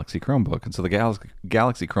the Galaxy Chromebook, and so the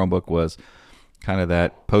Galaxy Chromebook was kind of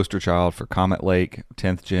that poster child for Comet Lake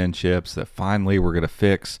 10th gen chips that finally were going to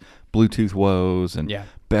fix Bluetooth woes and Yeah.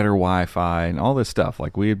 better Wi-Fi and all this stuff.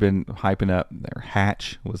 Like we had been hyping up, their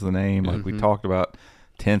Hatch was the name. Like we talked about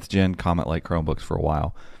 10th gen Comet Lake Chromebooks for a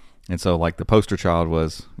while. And so like the poster child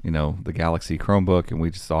was, the Galaxy Chromebook, and we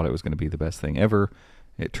just thought it was going to be the best thing ever.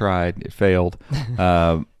 It tried, it failed.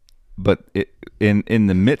 But in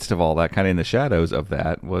the midst of all that, kind of in the shadows of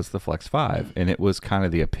that, was the Flex 5. And it was kind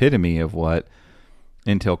of the epitome of what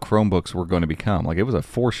Intel Chromebooks were going to become. Like it was a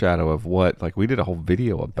foreshadow of what, like we did a whole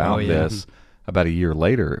video about this about a year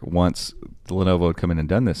later once Lenovo had come in and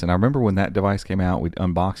done this. And I remember when that device came out, we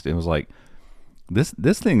unboxed it. It was like, this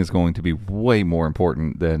thing is going to be way more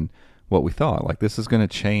important than what we thought. Like this is going to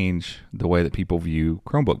change the way that people view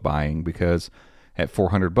Chromebook buying, because at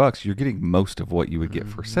 $400 you're getting most of what you would get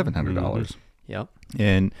for $700. Yep.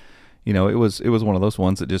 And it was one of those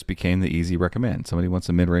ones that just became the easy recommend. Somebody wants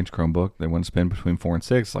a mid-range Chromebook, they want to spend between 4 and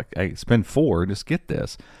 6. Like, hey, spend 4, just get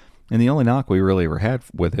this. And the only knock we really ever had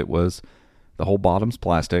with it was the whole bottom's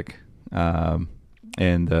plastic, and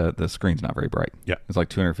the screen's not very bright. Yeah. It's like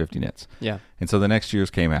 250 nits. Yeah. And so the next year's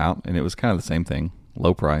came out, and it was kind of the same thing,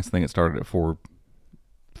 low price. I think it started at $449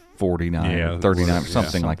 or $39 or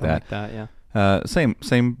something like that. Yeah.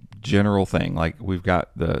 Same general thing. Like we've got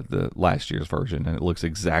the last year's version, and it looks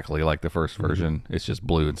exactly like the first version. It's just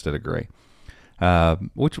blue instead of gray,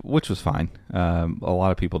 which was fine. A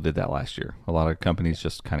lot of people did that last year. A lot of companies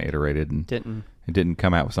just kind of iterated and didn't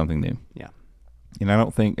come out with something new. Yeah. And I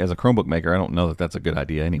don't think, as a Chromebook maker, I don't know that that's a good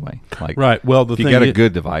idea anyway. Like, right. Well, the if you thing got a is-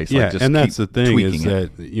 good device, yeah, like just and that's keep the thing is tweaking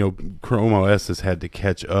it. that Chrome OS has had to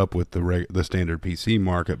catch up with the standard PC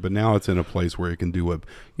market, but now it's in a place where it can do what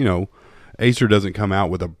Acer doesn't come out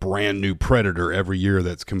with a brand new Predator every year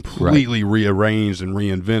that's completely rearranged and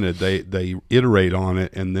reinvented. They iterate on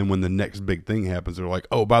it, and then when the next big thing happens, they're like,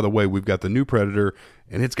 oh, by the way, we've got the new Predator,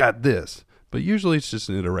 and it's got this. But usually it's just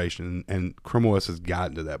an iteration, and Chrome OS has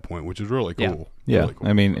gotten to that point, which is really cool. Yeah, Really cool.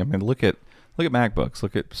 I mean, look at MacBooks,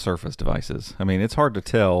 look at Surface devices. I mean, it's hard to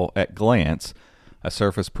tell at glance a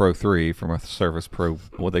Surface Pro 3 from a Surface Pro.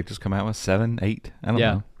 What they just come out with 7, 8? I don't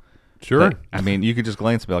know. Sure. I mean, you could just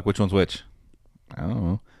glance and be like, which one's which? I don't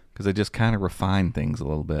know, because they just kind of refine things a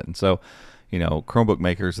little bit. And so, Chromebook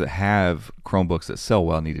makers that have Chromebooks that sell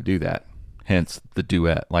well need to do that. Hence the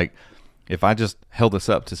duet. Like, if I just held this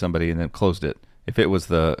up to somebody and then closed it, if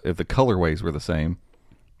the colorways were the same,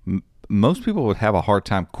 most people would have a hard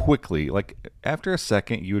time quickly. Like, after a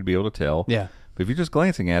second, you would be able to tell. Yeah. But if you're just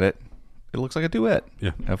glancing at it, it looks like a duet.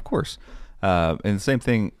 Yeah. Of course. And the same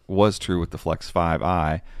thing was true with the Flex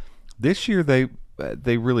 5i. This year, they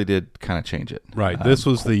really did kind of change it. Right. This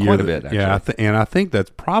was the year. Quite a bit, actually. Yeah. And I think that's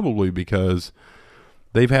probably because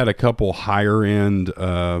they've had a couple higher end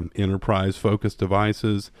enterprise focused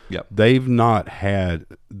devices. Yep. They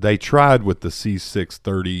tried with the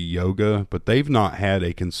C630 Yoga, but they've not had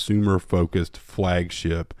a consumer focused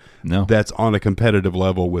flagship that's on a competitive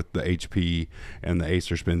level with the HP and the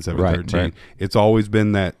Acer Spin 713. Right. It's always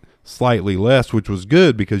been that slightly less, which was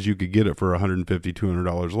good because you could get it for $150,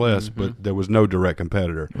 $200 less, but there was no direct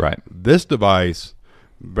competitor. Right. This device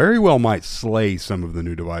very well might slay some of the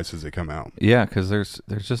new devices that come out. Yeah, because there's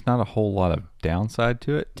just not a whole lot of downside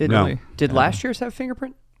to it. Did last year's have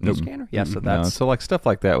fingerprint scanner? Yeah, so that's so like stuff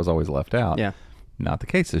like that was always left out. Yeah. Not the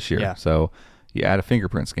case this year. Yeah. So you add a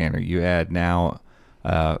fingerprint scanner. You add now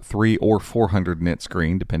 300 or 400 nit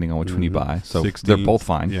screen, depending on which one you buy. So 16, they're both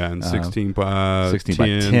fine. Yeah, and 16 by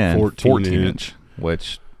 10, 14 inch.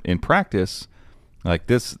 Which in practice, like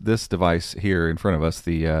this device here in front of us,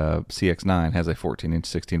 the CX9 has a 14-inch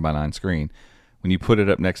 16 by 9 screen. When you put it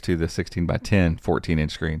up next to the 16 by 10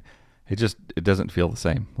 14-inch screen, it doesn't feel the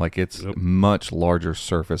same. Like, it's much larger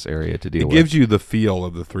surface area to deal with. It gives you the feel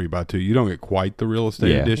of the 3x2. You don't get quite the real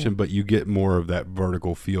estate edition, but you get more of that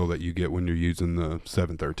vertical feel that you get when you're using the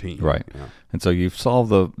 713. Right. Yeah. And so you've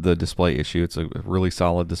solved the display issue. It's a really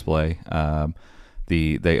solid display.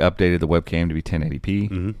 They updated the webcam to be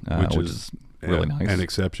 1080p, which is really nice. An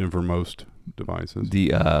exception for most devices.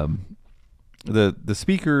 The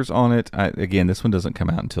speakers on it, again, this one doesn't come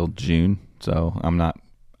out until June, so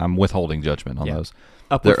I'm withholding judgment on those.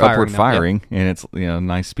 They're upward firing, and it's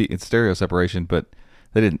nice it's stereo separation, but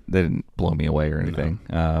they didn't blow me away or anything.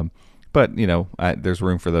 No. But there's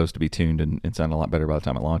room for those to be tuned and sound a lot better by the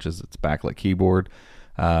time it launches. It's backlit keyboard,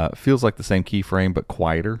 feels like the same keyframe but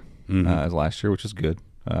quieter as last year, which is good.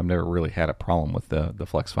 I've never really had a problem with the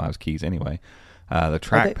Flex 5's keys anyway. The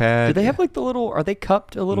trackpad. Do they have like the little? Are they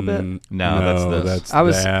cupped a little bit? No, that's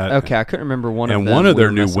this. Okay. I couldn't remember one of them. And one of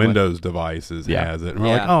their new Windows devices has it. And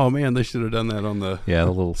we're like, oh man, they should have done that on the the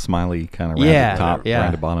little smiley kind of rounded top,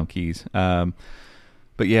 rounded bottom keys.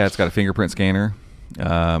 But yeah, it's got a fingerprint scanner.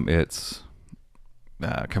 It's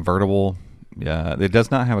convertible. It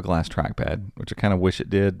does not have a glass trackpad, which I kind of wish it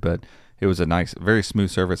did, but it was a nice, very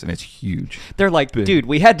smooth surface, and it's huge. They're like, dude,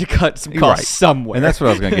 we had to cut some costs somewhere. And that's what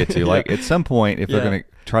I was going to get to. Like, at some point, if they're going to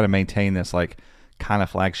try to maintain this, like, kind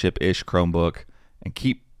of flagship-ish Chromebook and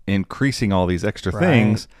keep increasing all these extra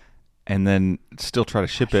things and then still try to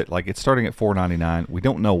ship it, like, it's starting at $499. We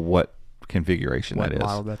don't know what configuration that is. What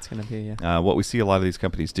model that's going to be, what we see a lot of these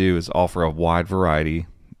companies do is offer a wide variety,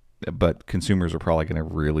 but consumers are probably going to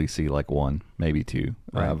really see, like, one, maybe two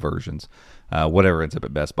versions. Whatever ends up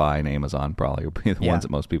at Best Buy and Amazon probably will be the ones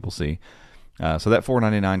that most people see. So that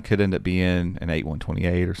 $499 could end up being an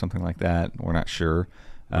 8128 or something like that. We're not sure.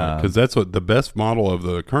 Because that's what the best model of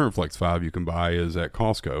the current Flex 5 you can buy is at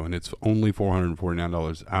Costco, and it's only $449.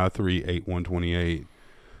 i3 8128.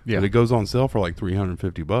 Yeah, but it goes on sale for like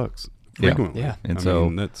 $350 frequently. Yeah. And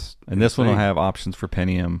this one will have options for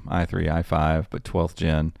Pentium, i3, i5, but 12th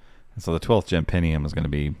gen. And so the 12th gen Pentium is going to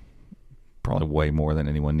be probably way more than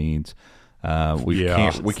anyone needs. We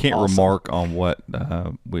can't remark on what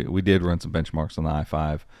we did run some benchmarks on the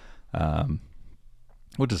i5.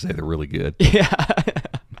 We'll just say they're really good. Yeah,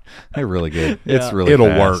 they're really good. Yeah. It's really it'll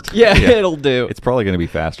fast. work. Yeah, it'll do. It's probably going to be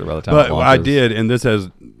faster by the time. But it launches. I did, and this has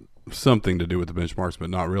something to do with the benchmarks, but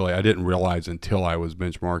not really. I didn't realize until I was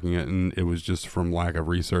benchmarking it, and it was just from lack of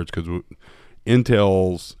research because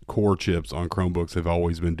Intel's core chips on Chromebooks have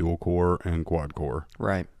always been dual core and quad core,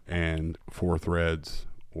 right, and 4 threads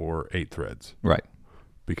or 8 threads, right,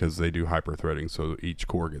 because they do hyper threading, so each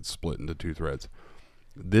core gets split into 2 threads.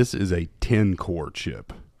 This is a 10 core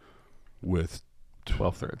chip with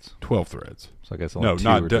 12 threads. 12 threads. So I guess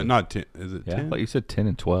not 10. Is it 10? Like you said, 10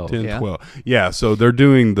 and 12. 10, 12. Yeah, so they're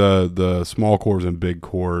doing the small cores and big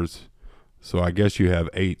cores. So I guess you have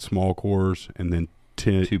 8 small cores and then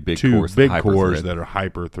two big cores that are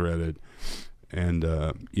hyper threaded. And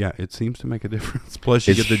it seems to make a difference. Plus,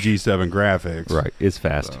 you get the G7 graphics. Right, it's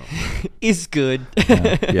fast. So. It's good.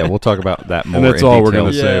 We'll talk about that more. And that's in all detail. we're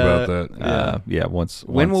going to say about that. Once.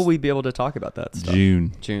 When will we be able to talk about that stuff?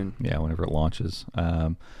 June. Yeah, whenever it launches.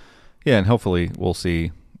 And hopefully we'll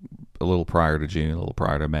see a little prior to June, a little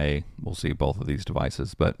prior to May. We'll see both of these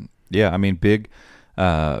devices. But Yeah, I mean big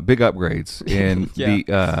upgrades in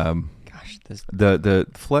the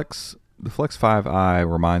Flex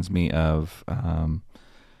 5i reminds me of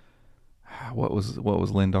what was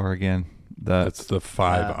Lindar again? That's the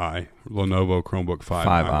 5i Lenovo Chromebook 5i.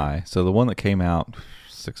 5i. So the one that came out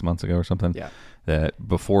 6 months ago or something. Yeah. That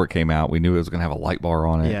before it came out, we knew it was going to have a light bar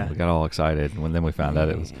on it. Yeah. We got all excited, and then we found out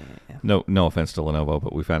it was no offense to Lenovo,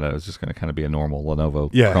 but we found out it was just going to kind of be a normal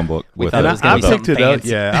Lenovo Chromebook.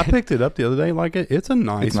 I picked it up the other day. Like it's a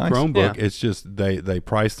nice Chromebook. Yeah. It's just they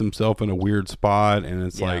priced themselves in a weird spot, and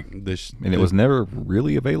it's like this. And it was never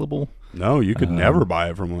really available. No, you could never buy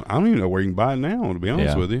it from. I don't even know where you can buy it now. To be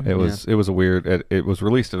honest with you, it was a weird. It was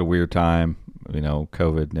released at a weird time.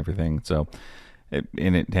 COVID and everything. So.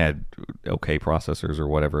 It had okay processors or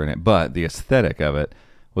whatever in it, but the aesthetic of it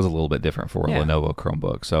was a little bit different for a Lenovo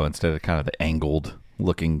Chromebook. So instead of kind of the angled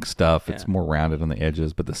looking stuff, it's more rounded on the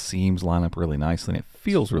edges, but the seams line up really nicely and it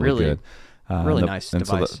feels really good. Really nice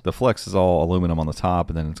device. So the Flex is all aluminum on the top,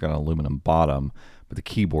 and then it's got an aluminum bottom, but the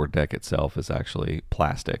keyboard deck itself is actually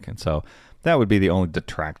plastic. And so that would be the only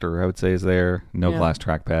detractor I would say is there. No glass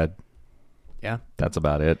trackpad. Yeah, that's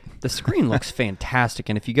about it. The screen looks fantastic,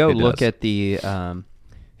 and if you go look at the,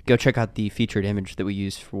 go check out the featured image that we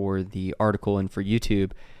used for the article and for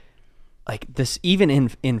YouTube. Like this, even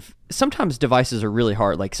in sometimes devices are really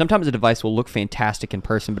hard. Like sometimes a device will look fantastic in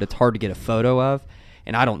person, but it's hard to get a photo of.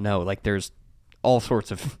 And I don't know, like there's all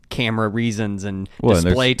sorts of camera reasons and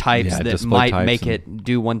display types that might make it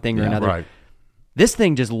do one thing or another. Right. This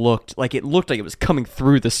thing just looked like it was coming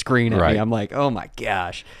through the screen at me. I'm like, oh my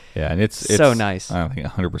gosh. Yeah, and it's so nice. I don't think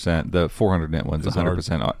 100%. The 400 nit one's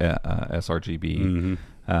 100% sRGB.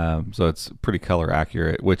 Mm-hmm. So it's pretty color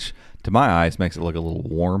accurate, which to my eyes makes it look a little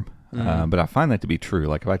warm. But I find that to be true.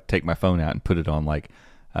 Like if I take my phone out and put it on like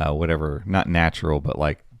whatever, not natural, but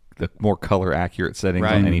like the more color accurate settings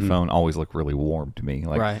on any phone always look really warm to me.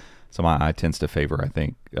 Like, so my eye tends to favor, I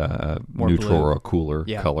think, neutral blue. Or a cooler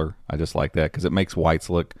color. I just like that because it makes whites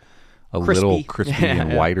look a little crispy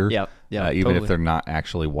and whiter. Even if they're not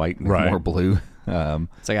actually white and more blue.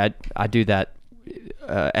 It's like I do that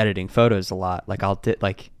editing photos a lot. Like I'll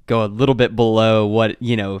go a little bit below what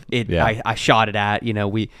I shot it at.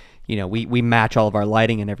 We match all of our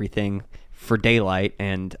lighting and everything for daylight,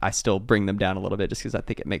 and I still bring them down a little bit just because I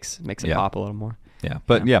think it makes it pop a little more. Yeah,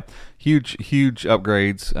 but huge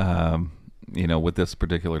upgrades. With this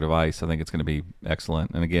particular device, I think it's going to be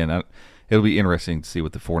excellent. And again, it'll be interesting to see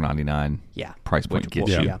what the $499 price point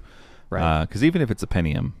gets you. Yeah. Right. Because even if it's a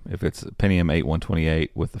Pentium, if it's a Pentium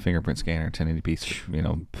 8128 with the fingerprint scanner,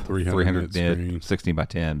 1080p, 300 nit, 16 by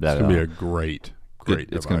 10, that's going to be a great device.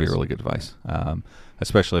 It's going to be a really good device.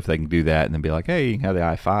 Especially if they can do that and then be like, hey, you can have the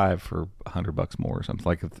i5 for $100 more or something.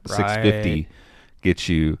 Like if 650 gets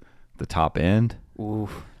you the top end.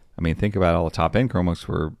 Oof. I mean, think about all the top end Chromebooks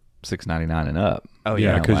were $699 and up. Oh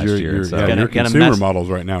yeah, because your consumer models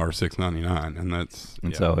right now are $699, and that's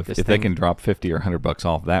so if they can drop $50 or $100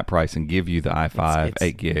 off that price and give you the i5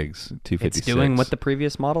 8 gigs 256, it's doing what the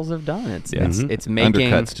previous models have done. It's making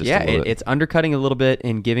undercuts just a little bit. It's undercutting a little bit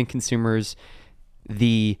and giving consumers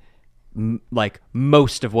the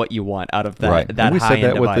most of what you want out of that. Right. That we said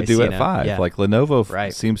that device, with the Duet 5. Yeah. Like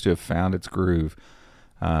Lenovo seems to have found its groove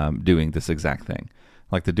doing this exact thing.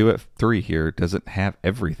 Like the Duet 3 here doesn't have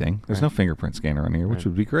everything. There's no fingerprint scanner on here, which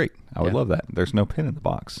would be great. I would love that. There's no pin in the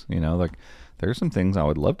box. Like there's some things I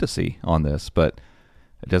would love to see on this, but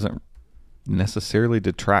it doesn't necessarily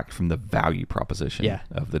detract from the value proposition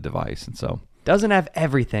of the device. And so doesn't have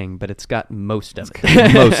everything, but it's got most of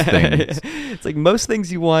it. Most things. It's like most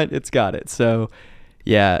things you want, it's got it. So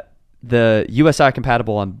yeah, the USI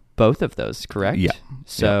compatible on both of those, correct? Yeah.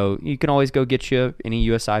 So you can always go get you any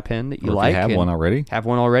USI pen that you like. If you have one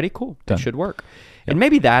already? Cool. Done. That should work. Yep. And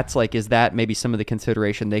maybe is that maybe some of the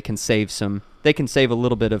consideration? They can save a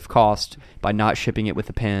little bit of cost by not shipping it with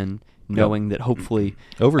a pen, knowing that hopefully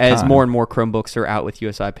over as time, more and more Chromebooks are out with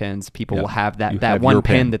USI pens, people will have that one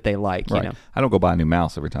pen that they like. Right. I don't go buy a new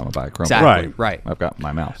mouse every time I buy a Chromebook. Exactly. Right. I've got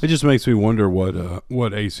my mouse. It just makes me wonder what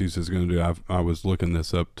Asus is going to do. I was looking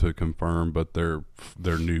this up to confirm, but their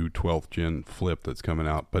new 12th gen flip that's coming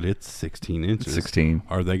out, but it's 16 inches. 16.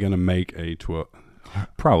 Are they going to make a 12?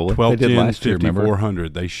 Probably. 12 they did gen last year,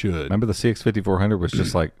 5400. They should. Remember the CX5400 was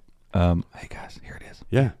just like, hey guys, here it is.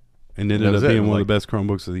 Yeah. And it ended up being one of the best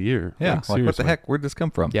Chromebooks of the year. Yeah, like what the heck? Where'd this come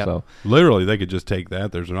from? Yep. So literally, they could just take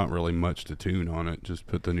that. There's not really much to tune on it. Just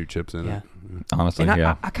put the new chips in it. Honestly, and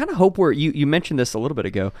I kind of hope you mentioned this a little bit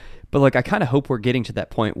ago, but like I kind of hope we're getting to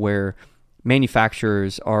that point where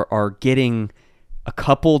manufacturers are getting a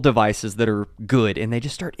couple devices that are good, and they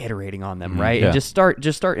just start iterating on them, right? Yeah. And just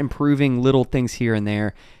start improving little things here and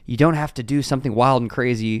there. You don't have to do something wild and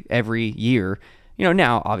crazy every year.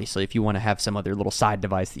 Now, obviously, if you want to have some other little side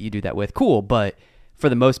device that you do that with, cool. But for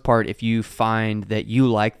the most part, if you find that you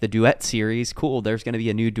like the Duet series, cool, there's going to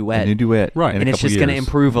be a new Duet. Right. And it's just going to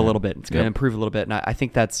improve a little bit. It's going to improve a little bit. And I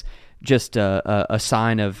think that's just a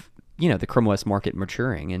sign of, the Chrome OS market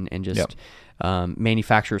maturing and just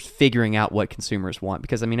manufacturers figuring out what consumers want.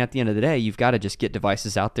 Because, at the end of the day, you've got to just get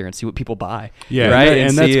devices out there and see what people buy. Yeah, right?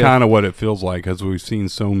 and that's kind of what it feels like, because we've seen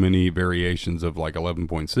so many variations of like 11.6,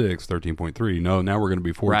 13.3. No, now we're going to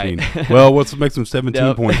be 14. Right. Well, let's make some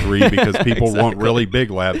 17.3 because people want really big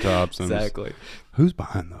laptops. And Exactly. Who's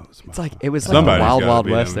buying those? It's like, it was like the Somebody's wild, gotta wild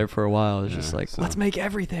be west them. there for a while. It was just like, let's make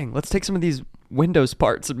everything. Let's take some of these Windows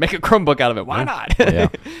parts and make a Chromebook out of it. Why not? Yeah.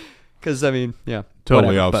 Because, Totally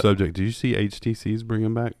whatever, off but- subject. Did you see HTC's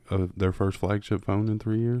bringing back their first flagship phone in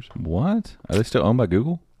 3 years? What? Are they still owned by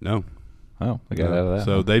Google? No. Oh, they got out of that.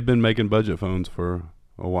 So they've been making budget phones for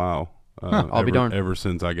a while. I'll be darned. Ever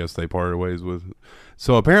since, I guess, they parted ways with.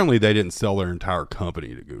 So apparently they didn't sell their entire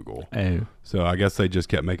company to Google. Oh. So I guess they just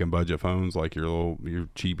kept making budget phones, like your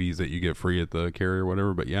cheapies that you get free at the carrier or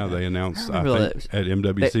whatever. But yeah, they announced, I remember think, at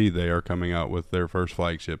MWC they are coming out with their first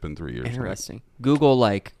flagship in 3 years. Interesting.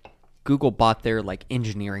 Google bought their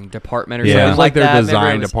engineering department or Yeah. something It was like their that. Remember,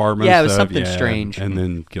 design it was- department. Yeah, it was stuff, something strange. and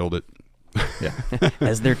then killed it. Yeah.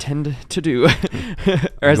 as they tend to do, or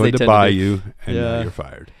as I'm they going tend to buy to do. you, and now Yeah. you're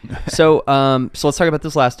fired. So let's talk about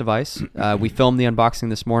this last device. We filmed the unboxing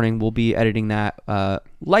this morning. We'll be editing that.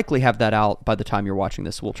 Likely have that out by the time you're watching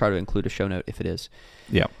this. We'll try to include a show note if it is.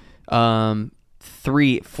 Yeah.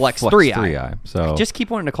 Flex 3i. 3i. So I just keep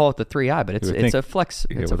wanting to call it the 3i, but it's would a think- Flex.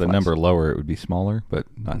 yeah, It's with a a Flex. number lower, it would be smaller, but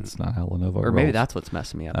that's not how Lenovo or maybe rolls. that's what's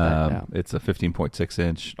messing me up. It's a 15.6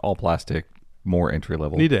 inch, all plastic, more entry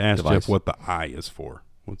level. Need to ask device. Jeff what the I is for.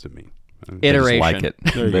 What's it mean? They just Iteration. like it.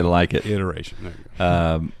 There you They go. like it. Iteration. There you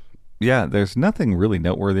go. Yeah, there's nothing really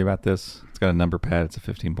noteworthy about this. It's got a number pad. It's a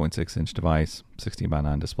 15.6 inch device,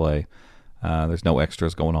 16:9 display. There's no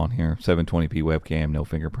extras going on here. 720p webcam, no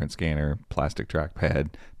fingerprint scanner, plastic trackpad,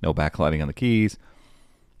 no backlighting on the keys.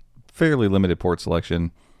 Fairly limited port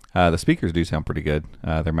selection. The speakers do sound pretty good.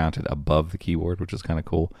 They're mounted above the keyboard, which is kind of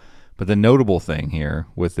cool. But the notable thing here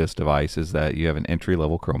with this device is that you have an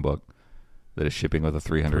entry-level Chromebook that is shipping with a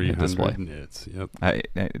 300 nit display. nits. Yep.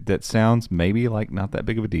 That sounds maybe like not that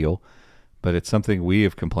big of a deal, but it's something we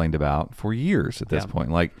have complained about for years at this point.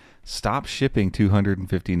 Like, stop shipping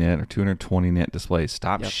 250 nit or 220 nit displays.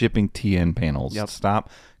 Stop shipping TN panels.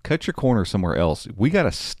 Cut your corner somewhere else. We got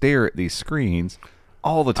to stare at these screens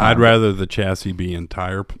all the time. I'd rather the chassis be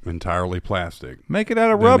entirely plastic. Make it out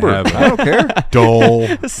of than rubber. have I don't care. Dull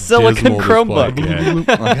Silicon dismal Chromebook. display.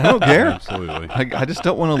 Yeah. Like, I don't care. Absolutely. I just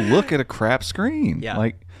don't want to look at a crap screen. Yeah.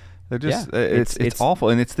 Like, they're just Yeah. it's awful,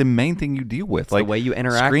 and it's the main thing you deal with. Like the way you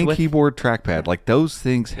interact screen, with. keyboard, trackpad. Like, those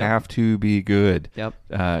things have to be good. Yep.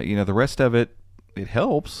 The rest of it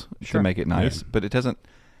helps Sure. to make it nice, but it doesn't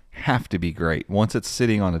have to be great. Once it's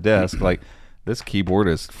sitting on a desk, like, this keyboard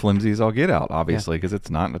is flimsy as all get out, obviously, because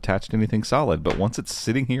it's not attached to anything solid. But once it's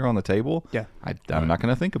sitting here on the table, I'm not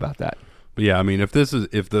going to think about that. But yeah, I mean, if this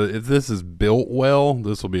is built well,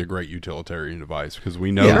 this will be a great utilitarian device, because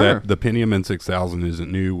we know that the Pentium N6000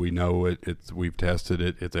 isn't new. We know it. We've tested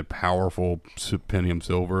it. It's a powerful Pentium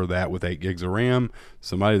Silver, that with 8 gigs of RAM.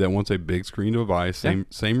 Somebody that wants a big screen device.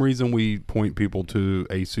 Same reason we point people to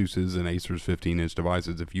Asus's and Acer's 15-inch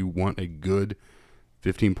devices. If you want a good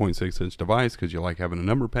 15.6 inch device because you like having a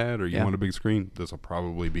number pad or you want a big screen, this will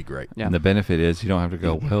probably be great. Yeah. And the benefit is you don't have to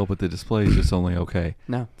go, well, but the display is just only okay.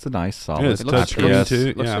 No. It's a nice, solid. Yeah, it's touchscreen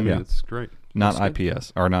too. Yeah, I mean, it's great. Not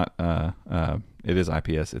IPS, or not, it is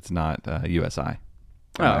IPS. It's not USI.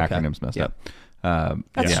 Acronym's messed up.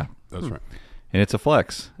 That's right. And it's a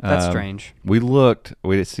Flex. That's strange. We looked.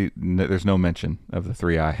 We didn't see. There's no mention of the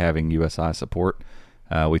 3i having USI support.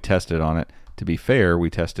 We tested on it. To be fair, we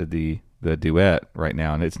tested the Duet right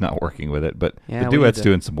now, and it's not working with it. But the Duet's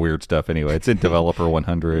doing some weird stuff anyway. It's in Developer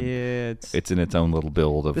 100. Yeah, it's in its own little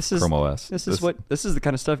build of Chrome OS. This is the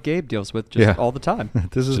kind of stuff Gabe deals with just all the time.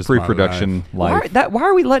 This is just pre-production life. Why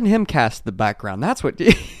are we letting him cast the background? That's what.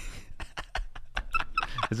 Is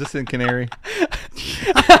this in Canary?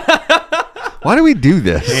 Why do we do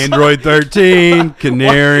this? Android 13,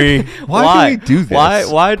 Canary. Why do we do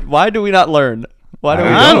this? Why do we not learn? Why do we?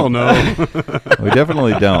 I don't know. We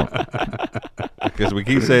definitely don't. Because we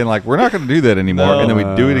keep saying, like, we're not going to do that anymore, and then we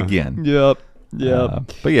do it again. Yep.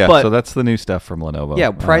 But yeah, so that's the new stuff from Lenovo.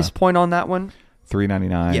 Yeah, price point on that one?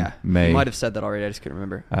 $399. Yeah. May. You might have said that already. I just couldn't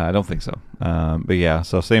remember. I don't think so. But yeah,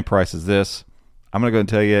 so same price as this. I'm going to go and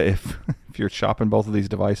tell you if you're shopping both of these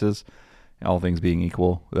devices, all things being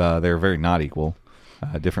equal, they're very not equal.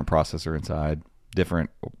 Different processor inside, different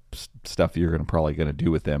stuff you're probably going to do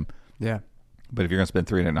with them. Yeah. But if you're going to spend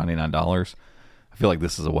 $399, I feel like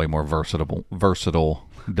this is a way more versatile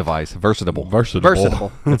device.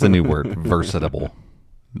 Versatile. That's a new word. Versatile.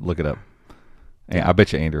 Look it up. And I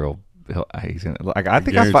bet you Andrew he's gonna, like, I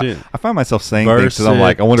think I find myself saying things because I'm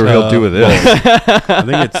like, I wonder what he'll do with this. I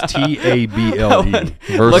think it's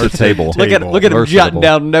TABLE. Versatile. Look at him jotting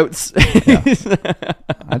down notes.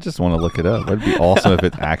 I just want to look it up. That'd be awesome if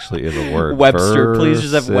it actually is a word. Webster, please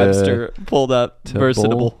just have Webster pulled up.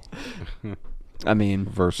 Versatile. I mean,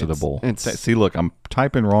 versatile. See, look, I'm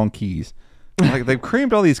typing wrong keys. Like they've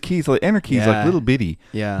creamed all these keys, like enter keys, like little bitty.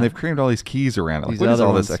 Yeah, and they've creamed all these keys around it. Like, what is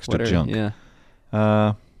all this extra junk?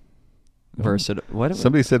 Yeah. Versatile. What?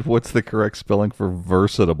 Somebody said, "What's the correct spelling for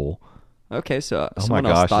versatile?" Okay, so oh my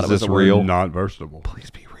gosh, thought is it was this real? Not versatile. Please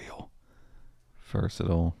be real.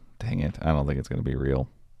 Versatile. Dang it! I don't think it's going to be real.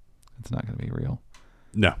 It's not going to be real.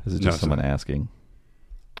 No, Is it just someone asking?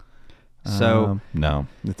 So no,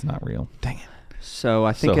 it's not real. Dang it! So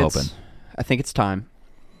I think it's time. I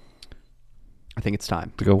think it's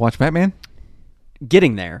time To go watch Batman.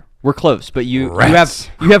 Getting there. We're close, but you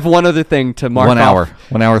have one other thing to mark. 1 hour.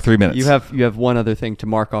 off. 1 hour, 3 minutes. You have one other thing to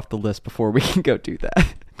mark off the list before we can go do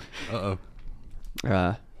that.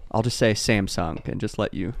 I'll just say Samsung and just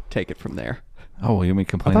let you take it from there. Oh, you mean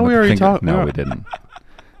complain? I thought we already talked. No, we didn't.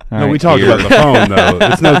 No, we talked about the phone though.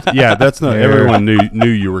 It's no, that's not. Everyone knew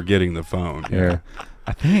you were getting the phone. Yeah.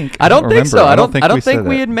 I think. I don't think so. I don't think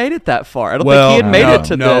we had made it that far. I don't think he had made it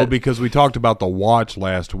to no, because we talked about the watch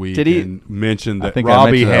last week. Did he? And mentioned that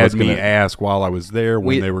Robbie had me ask while I was there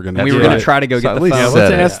when they were going to. We were going to try to go get the phone. Yeah,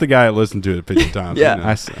 let's ask the guy that listened to it 50 times.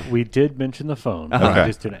 Yeah, we did mention the phone. But Okay. I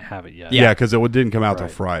just didn't have it yet. Yeah, because it didn't come out till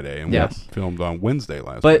Friday, and we filmed on Wednesday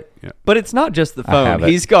last week. But it's not just the I have phone.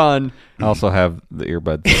 it. He's gone. I also have the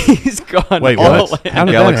earbuds. He's gone. Wait, all what? the way. How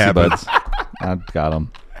did Galaxy that happen? buds. I got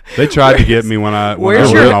them. They tried to get me when I Where's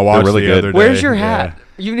wore your- my watch They're really the good. other day. Where's your hat?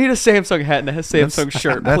 You need a Samsung hat and a Samsung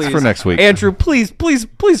shirt, That's please. for next week. Andrew, please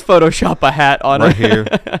Photoshop a hat on Right it. here.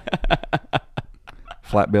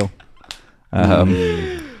 Flat bill.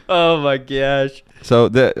 Oh my gosh. So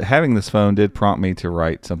having this phone did prompt me to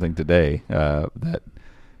write something today that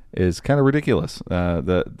is kind of ridiculous.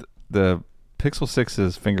 The Pixel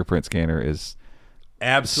 6's fingerprint scanner is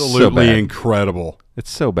absolutely so incredible. It's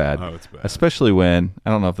so bad. Oh, it's bad. Especially when I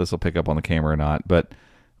don't know if this will pick up on the camera or not, but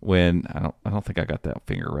when I don't think I got that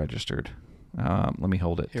finger registered. Let me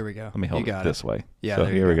hold it. Here we go. Let me hold it this way. Yeah. So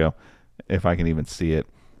here we go. If I can even see it.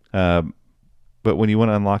 But when you want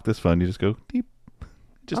to unlock this phone, you just go deep.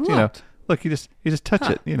 Just Unlocked. Look, you just touch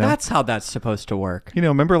it. That's how that's supposed to work.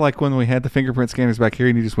 Remember like when we had the fingerprint scanners back here,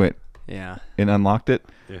 and you just went Yeah. and unlocked it,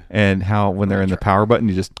 and how when they're in the power button,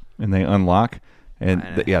 and they unlock. And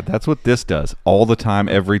that's what this does all the time,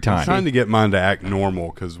 every time. I'm trying to get mine to act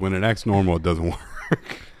normal because when it acts normal, it doesn't work.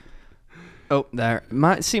 Oh, there.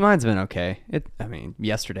 Mine's been okay.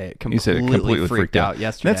 Yesterday it You said it completely freaked out.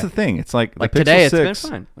 Yesterday. That's the thing. It's like the Pixel today, 6, it's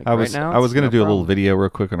been fine. Like I was right now, I was going to no do a little problem. video real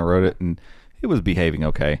quick when I wrote it, and it was behaving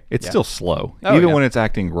okay. It's still slow, Oh, even yeah. when it's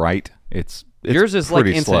acting right. It's Yours is like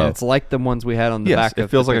pretty instant. slow. It's like the ones we had on the Yes, back. it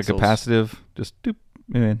of feels the like a Pixels. capacitive. Just doop,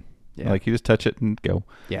 and like you just touch it and go.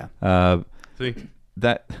 Yeah. See?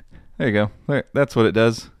 There you go. That's what it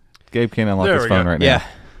does. Gabe can't unlock There his we phone go. right now. Yeah.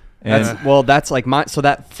 And That's like mine. So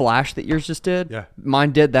that flash that yours just did. Yeah.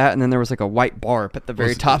 Mine did that, and then there was like a white bar up at the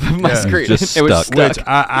very top of my yeah, screen. just it was stuck. stuck. Which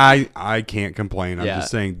I can't complain. I'm Yeah.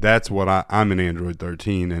 just saying that's what I'm an Android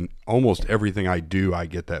 13, and almost everything I do, I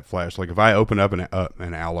get that flash. Like if I open up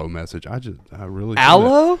an Allo message, I really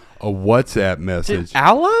Allo? a WhatsApp message.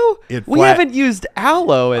 Allo? We haven't used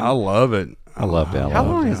Allo in I love it. I loved Allo. how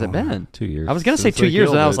long has it been? 2 years. I was gonna say Since 2 they years,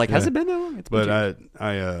 and I killed was it, like, has yeah. it been that long? It's been But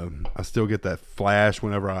 2 years. I still get that flash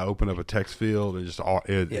whenever I open up a text field. It just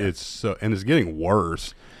it's so, and it's getting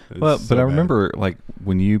worse. It's so but I bad. remember like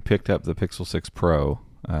when you picked up the Pixel 6 Pro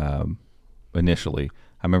initially,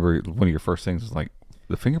 I remember one of your first things was like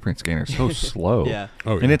the fingerprint scanner is so slow. Yeah.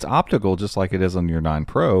 Oh, yeah. And it's optical just like it is on your 9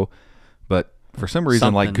 Pro, but for some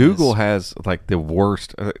reason like Something Google is- has like the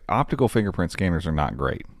worst optical fingerprint scanners are not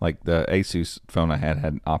great. Like the Asus phone I had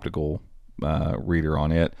an optical reader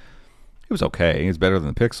on it. It was okay. It was better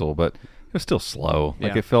than the Pixel, but it was still slow.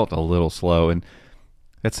 Like Yeah. it felt a little slow, and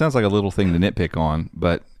that sounds like a little thing to nitpick on,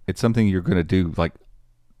 but it's something you're going to do like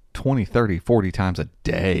 20, 30, 40 times a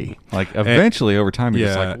day. Like eventually over time you're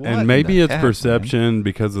just like, what and maybe it's heck, perception man?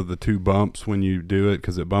 Because of the two bumps when you do it,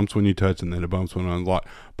 because it bumps when you touch and then it bumps when you unlock.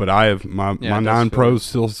 But I have my 9 Pro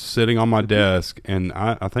still sitting on my desk, and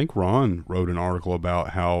I think Ron wrote an article about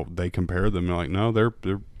how they compare them. They're like, no,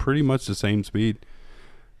 they're pretty much the same speed.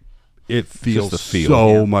 It feels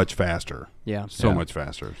so much faster. Yeah, so much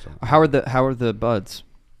faster. So. How are the buds?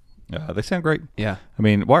 They sound great. Yeah, I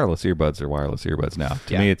mean, wireless earbuds are wireless earbuds now.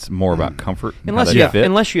 To me, it's more about comfort. Unless you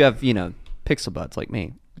have Pixel buds like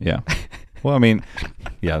me. Yeah. Well, I mean,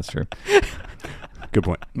 yeah, that's true. Good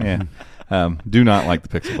point. Yeah. Do not like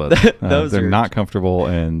the Pixel buds. They're not comfortable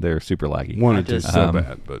and they're super laggy. Wanted to so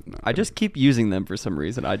bad, but no. I just keep using them for some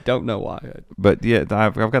reason. I don't know why. But yeah,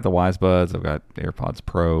 I've got the Wise Buds. I've got AirPods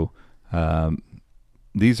Pro.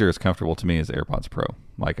 These are as comfortable to me as the AirPods Pro.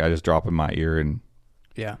 Like I just drop in my ear and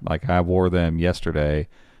like I wore them yesterday.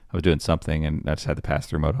 I was doing something and I just had the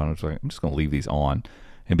pass-through mode on. I was like, I'm just going to leave these on.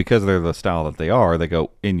 And because they're the style that they are, they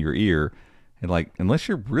go in your ear. And like, unless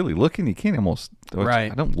you're really looking, you can't almost.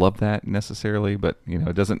 Right. I don't love that necessarily, but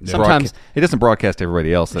it doesn't. Sometimes it doesn't broadcast to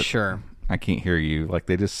everybody else that sure I can't hear you. Like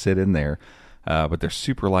they just sit in there, but they're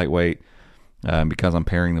super lightweight. Because I'm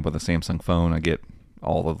pairing them with a Samsung phone, I get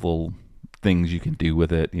all the little things you can do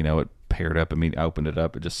with it. It paired up. I mean, I opened it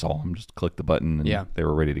up. It just saw them. Just click the button, and they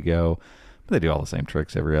were ready to go. But they do all the same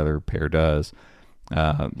tricks every other pair does.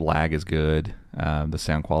 Lag is good. The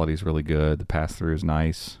sound quality is really good. The pass-through is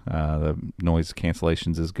nice. The noise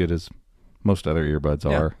cancellation is as good as most other earbuds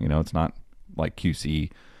are. It's not like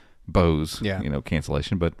QC Bose,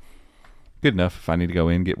 cancellation, but good enough if I need to go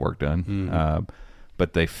in and get work done.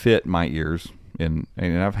 But they fit my ears, and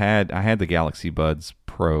I had the Galaxy Buds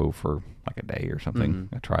Pro for like a day or something.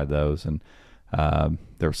 I tried those, and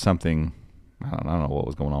there was something I don't know what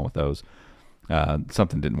was going on with those.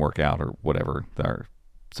 Something didn't work out or whatever. Or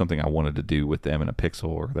something I wanted to do with them in a Pixel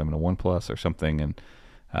or them in a OnePlus or something. And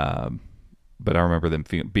but I remember them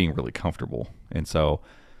being really comfortable. And so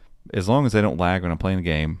as long as they don't lag when I'm playing a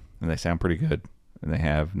game and they sound pretty good and they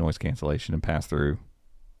have noise cancellation and pass through,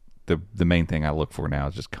 the main thing I look for now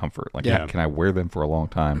is just comfort. Like, can I wear them for a long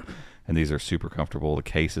time? And these are super comfortable. The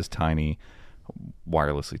case is tiny,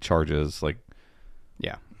 wirelessly charges. Like,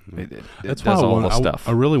 it that's does why all the stuff.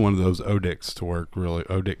 I really wanted those Odicts to work. Really,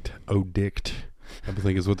 Odict. I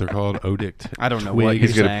think is what they're called. Odict. I don't know what you're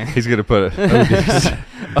saying. He's gonna put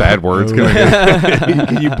bad words.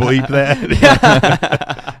 Can you bleep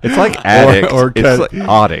that? It's like addict or it's like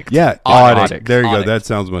audict. Yeah, audict. There you go. That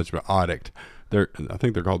sounds much better. Audict. I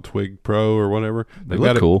think they're called Twig Pro or whatever. They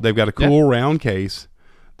look cool. They've got a cool round case.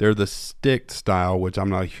 They're the stick style, which I'm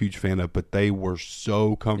not a huge fan of, but they were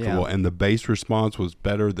so comfortable, and the bass response was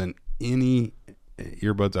better than any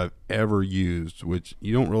earbuds I've ever used, which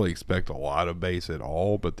you don't really expect a lot of bass at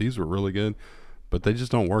all, but these were really good. But they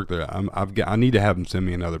just don't work there. I need to have them send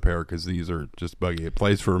me another pair because these are just buggy. It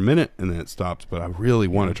plays for a minute and then it stops, but I really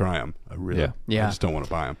want to try them. I just don't want to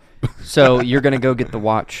buy them. So you're going to go get the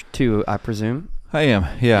watch too, I presume? I am,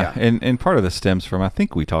 yeah. And part of this stems from, I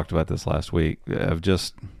think we talked about this last week, of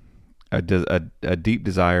just a deep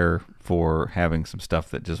desire for having some stuff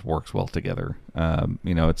that just works well together.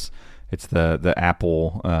 It's the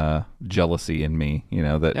Apple jealousy in me,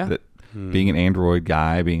 that being an Android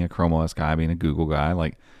guy, being a Chrome OS guy, being a Google guy,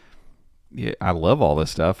 like, I love all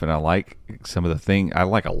this stuff, and I like some of the thing. I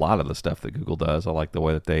like a lot of the stuff that Google does. I like the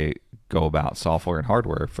way that they go about software and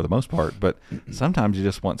hardware for the most part, but sometimes you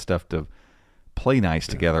just want stuff to play nice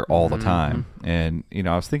together all the time. And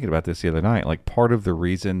I was thinking about this the other night. Like, part of the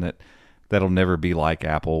reason that'll never be like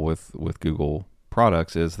Apple with Google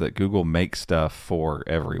products is that Google makes stuff for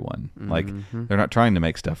everyone. Like, they're not trying to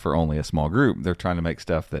make stuff for only a small group. They're trying to make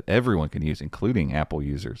stuff that everyone can use, including Apple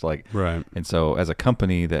users. Like, right. And so as a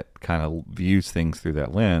company that kind of views things through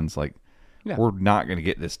that lens, like, we're not going to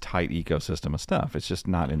get this tight ecosystem of stuff. It's just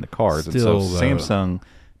not in the cards. Still, and so Samsung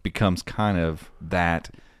becomes kind of that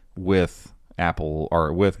with Apple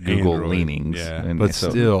or with Google Android leanings. Yeah. But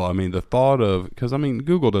still, I mean, the thought of, because I mean,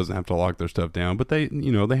 Google doesn't have to lock their stuff down, but they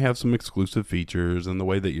have some exclusive features and the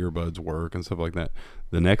way that earbuds work and stuff like that.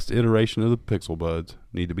 The next iteration of the Pixel Buds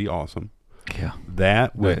need to be awesome. Yeah.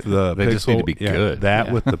 That with the they Pixel, just need to be good.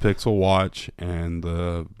 That with the Pixel Watch and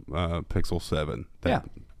the Pixel 7.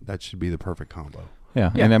 That should be the perfect combo.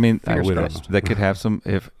 Yeah, and I mean, that could have some,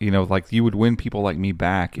 if, like, you would win people like me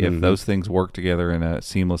back if those things work together in a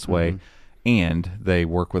seamless way. And they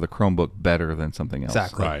work with a Chromebook better than something else.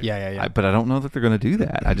 Exactly. Right. Yeah. But I don't know that they're going to do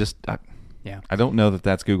that. I don't know that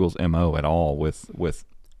that's Google's MO at all with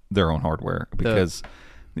their own hardware, because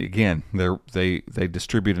again, they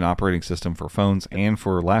distribute an operating system for phones and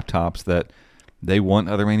for laptops that they want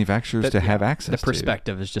other manufacturers to have access The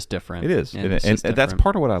perspective is just different. It is. And that's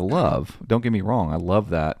part of what I love. Don't get me wrong. I love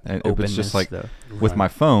that. And it was just like, with my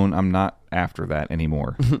phone, I'm not after that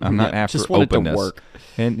anymore. I'm not after just want openness. It to work.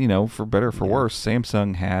 And, you know, for better or for worse,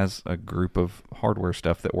 Samsung has a group of hardware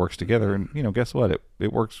stuff that works together. And, you know, guess what?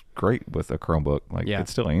 It works great with a Chromebook. Like,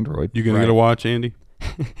 it's still Android. You going to get a watch, Andy?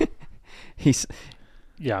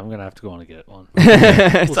 Yeah, I'm gonna have to go on and get one.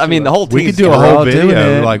 I mean, the whole team. We could do a whole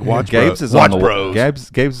video like Watch Gabe's Bros. is on the way.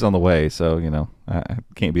 Gabe's is on the way, so you know I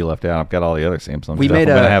can't be left out. I've got all the other Samsung stuff. I'm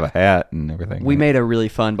gonna have a hat and everything. We made a really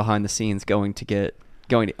fun behind the scenes going to.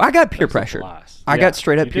 I got peer pressured. I got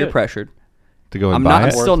straight up peer pressured. To go and buy it?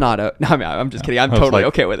 I'm still not. No, I'm just kidding. I'm totally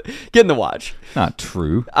okay with it. Get in the watch. Not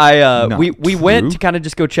true. We went to kind of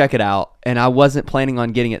just go check it out, and I wasn't planning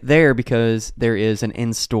on getting it there because there is an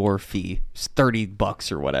in-store fee. It's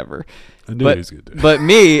 $30 or whatever. I knew he was gonna do it.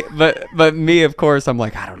 But me, of course, I'm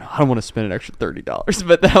like, I don't know. I don't want to spend an extra $30.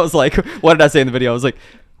 But then I was like, what did I say in the video? I was like,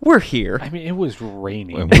 we're here. I mean, it was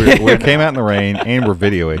raining. We came out in the rain, and we're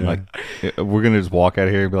videoing. Like, we're gonna just walk out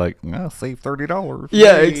of here and be like, "I'll save $30."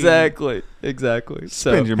 Yeah, exactly.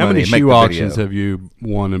 So, spend your how money. many shoe auctions have you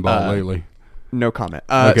won and bought lately? No comment.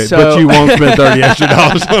 Okay, but you won't spend $30 extra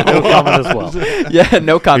on the No comment as well. Yeah,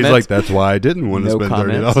 no comment. He's like, that's why I didn't want to spend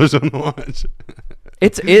 $30 on the watch.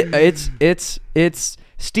 It's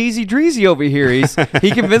Steezy Dreezy over here.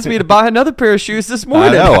 He convinced me to buy another pair of shoes this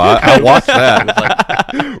morning. I know. I watched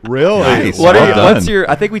that. Really? Nice. What's your?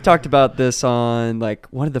 I think we talked about this on like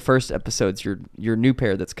one of the first episodes. Your new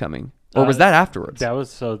pair that's coming, or was that afterwards?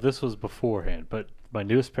 This was beforehand, but my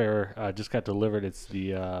newest pair just got delivered. It's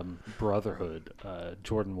the Brotherhood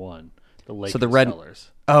Jordan 1, the Lakers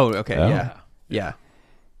sellers. Oh, okay, yeah.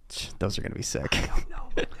 Those are gonna be sick.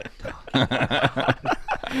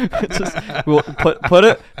 Just, we'll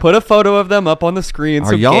put a photo of them up on the screen.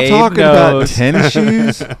 Are y'all talking about tennis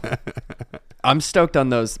shoes? I'm stoked on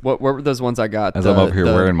those. What were those ones I got? As I'm over here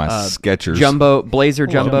wearing my Skechers. Blazer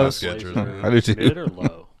jumbos. How did you? Mid or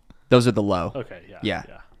low? Those are the low. Okay, yeah.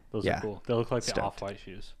 Those are cool. They look like the off-white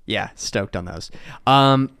shoes. Yeah, stoked on those.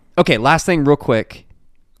 Okay, last thing real quick,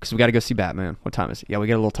 because we got to go see Batman. What time is it? Yeah, we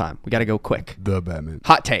got a little time. We got to go quick. The Batman.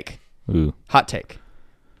 Hot take. Ooh. Hot take.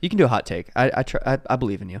 You can do a hot take. I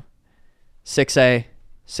believe in you. 6A.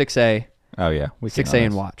 Oh yeah, 6A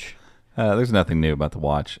and watch. There's nothing new about the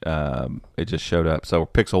watch. It just showed up. So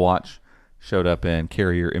Pixel Watch showed up in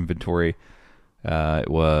carrier inventory. It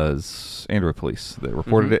was Android Police that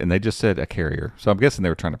reported it, and they just said a carrier. So I'm guessing they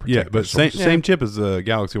were trying to protect. Yeah, but same chip as the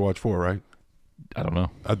Galaxy Watch 4, right? I don't know.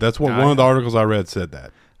 That's what one of the articles I read said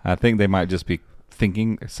that. I think they might just be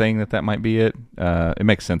saying that might be it. It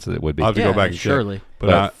makes sense that it would be. I'll have to go back and surely. check.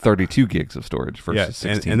 But 32 gigs of storage versus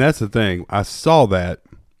 16. And that's the thing. I saw that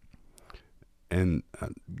and I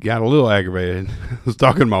got a little aggravated. I was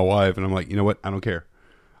talking to my wife, and I'm like, you know what? I don't care.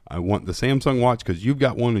 I want the Samsung watch because you've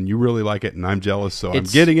got one and you really like it, and I'm jealous, so I'm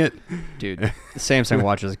getting it. Dude, the Samsung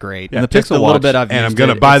watch is great. And the Pixel Watch, and I'm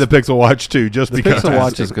going to buy the Pixel Watch too, just because. The Pixel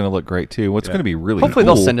Watch is going to look great too. What's going to be really hopefully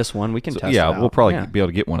cool, they'll send us one. We can test it out. We'll probably be able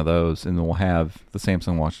to get one of those, and then we'll have the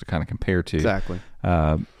Samsung watch to kind of compare to. Exactly.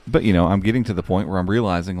 But you know, I'm getting to the point where I'm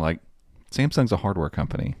realizing like Samsung's a hardware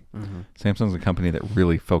company. Samsung's a company that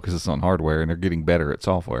really focuses on hardware, and they're getting better at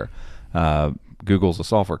software. Google's a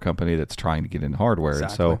software company that's trying to get into hardware, and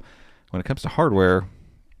so when it comes to hardware,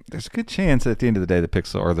 there's a good chance that at the end of the day, the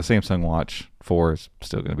Pixel or the Samsung Watch 4 is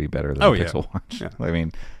still going to be better than the Pixel Watch. Yeah. I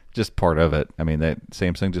mean, just part of it. I mean, that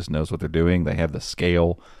Samsung just knows what they're doing. They have the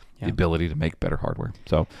scale, the ability to make better hardware.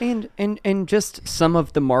 So and just some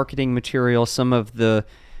of the marketing material, some of the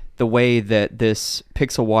way that this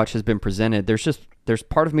Pixel Watch has been presented. There's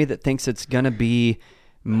part of me that thinks it's going to be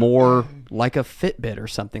more like a Fitbit or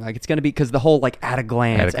something. Like it's going to be because the whole like at a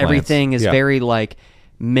glance, everything is very like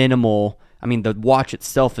minimal. I mean, the watch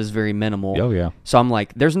itself is very minimal. Oh, yeah. So I'm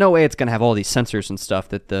like, there's no way it's going to have all these sensors and stuff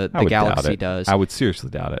that the Galaxy does. I would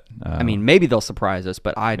seriously doubt it. I mean, maybe they'll surprise us,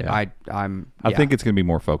 but I think it's going to be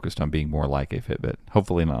more focused on being more like a Fitbit.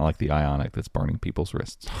 Hopefully not like the Ionic that's burning people's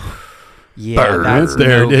wrists. Yeah, that's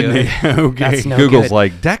there, didn't he? Okay. Google's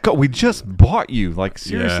like, we just bought you. Like,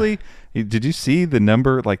 seriously? Yeah. Did you see the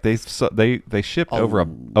number? Like, they shipped over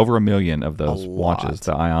a million of those watches,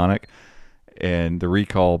 the Ionic. And the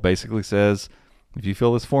recall basically says, if you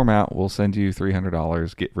fill this form out, we'll send you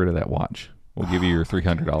 $300. Get rid of that watch. We'll give you your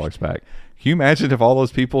 $300 back. Can you imagine if all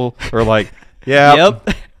those people are like,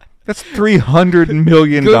 that's $300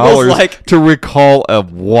 million to recall a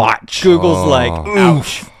watch. Google's like,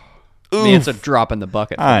 ouch. I mean, it's a drop in the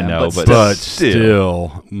bucket for them, know, but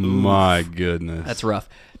still, my goodness. That's rough.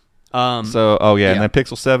 And then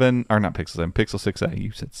Pixel 7, or not Pixel 7, Pixel 6a.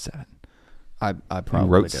 You said 7. I probably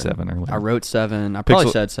wrote did. 7 earlier. I wrote 7. I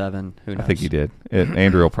probably said 7. Who knows? I think you did.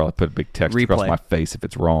 Andrew will probably put a big text across my face if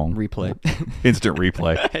it's wrong. Replay. Instant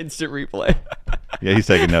replay. Instant replay. Yeah, he's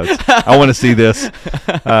taking notes. I want to see this.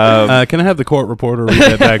 Can I have the court reporter read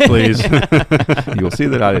that back, please? You will see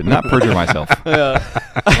that I did not perjure myself.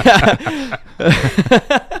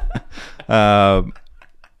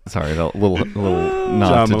 Sorry, a little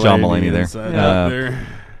nod to John Mulaney there.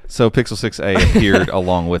 So Pixel 6a appeared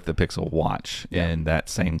along with the Pixel Watch in that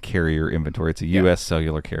same carrier inventory. It's a U.S.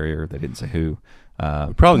 cellular carrier. They didn't say who.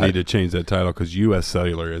 We probably need to change that title because U.S.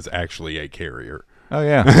 Cellular is actually a carrier. Oh,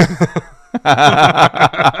 yeah.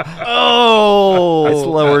 Oh, it's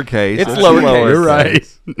lowercase. It's lowercase. You're right.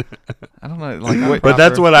 I don't know, but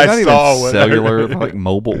that's what I saw. Cellular, like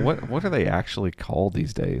mobile. What are they actually called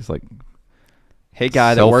these days? Like, hey,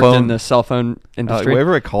 guy that worked in the cell phone industry.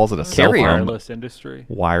 Everybody calls it a cell phone. Wireless industry.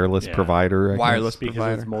 Wireless provider. Wireless because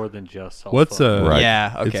provider. it's more than just cell What's phone. Right.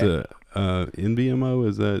 Yeah. Okay. It's a NVMO.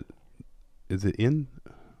 Is it in?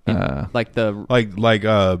 Like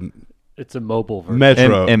the It's a mobile version.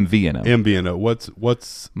 Metro. MVNO. MVNO.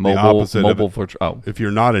 What's mobile, the opposite mobile of it? if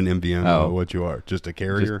you're not an MVNO, Oh. what you are? Just a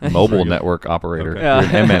carrier? just mobile network operator. Okay. You're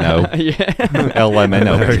an MNO. Yeah.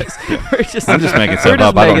 LMNO. I'm just making stuff just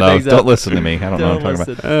up. I don't making know. things up. Don't listen to me. I don't know what I'm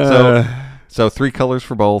talking about. So 3 colors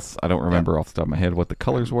for both. I don't remember off the top of my head what the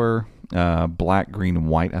colors were. Black, green, and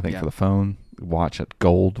white, I think, for the phone. Watch at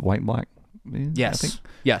gold, white, and black. Yes. I think.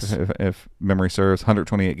 Yes. If memory serves,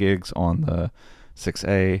 128 gigs on the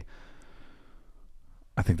 6A.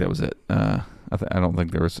 I think that was it. I don't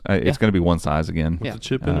think there was. It's going to be one size again. What's the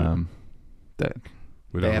chip in it? That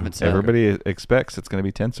They haven't said. everybody expects it's going to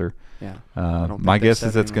be Tensor. Yeah. My guess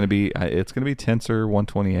is it's going to be Tensor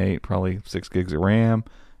 128, probably 6 gigs of RAM,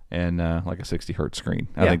 and like a 60 hertz screen.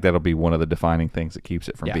 I think that'll be one of the defining things that keeps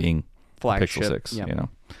it from being flagship. Pixel 6. Yep.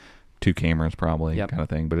 2 cameras probably kind of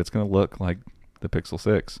thing, but it's going to look like the Pixel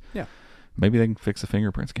 6. Yeah. Maybe they can fix the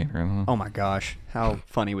fingerprint scanner. I don't know. Oh my gosh, how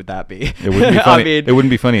funny would that be? It wouldn't be funny. I mean, it wouldn't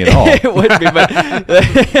be funny at all. It wouldn't be, but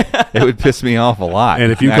It would piss me off a lot. And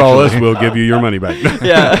if you call us, we'll give you your money back.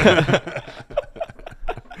 yeah.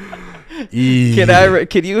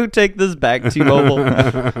 Can you take this back, T-Mobile?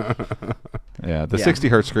 Yeah, the 60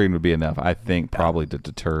 hertz screen would be enough, I think, probably to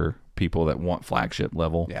deter people that want flagship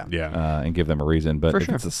level. And give them a reason. But if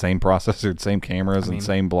it's the same processor, same cameras, and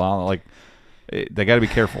same blah, like. They got to be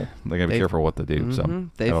careful. They got to be careful what they do. Mm-hmm.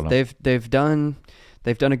 So they've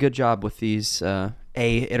done a good job with these A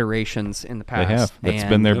iterations in the past. They have. That's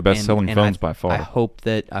been their best selling phones by far. I hope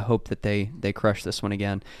that they crush this one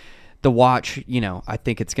again. The watch, I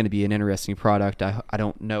think it's going to be an interesting product. I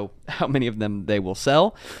don't know how many of them they will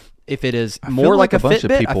sell. If it is more like a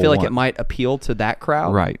Fitbit, I feel like it might appeal to that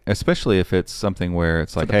crowd. Right. Especially if it's something where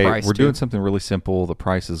it's like, hey, we're doing something really simple. The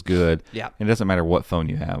price is good. Yeah. And it doesn't matter what phone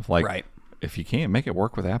you have. Like, right. If you can't make it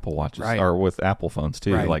work with Apple Watches or with Apple phones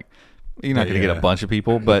too, like you're not going to get a bunch of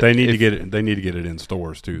people, but they need to get it. They need to get it in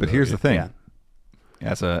stores too. But here's the thing: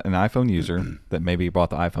 as an iPhone user that maybe bought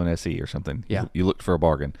the iPhone SE or something, you looked for a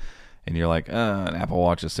bargain, and you're like, an Apple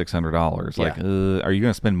Watch is $600. Like, are you going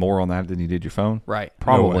to spend more on that than you did your phone? Right.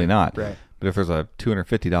 Probably not. Right. But if there's a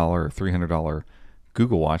 $250 or $300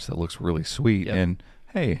 Google Watch that looks really sweet and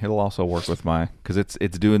hey, it'll also work with because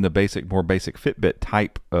it's doing the more basic Fitbit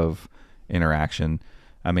type of interaction.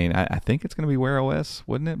 I mean, I think it's going to be Wear OS,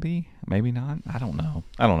 wouldn't it be? Maybe not. I don't know.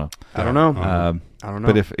 I don't know.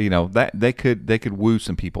 But if that they could woo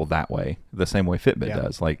some people that way, the same way Fitbit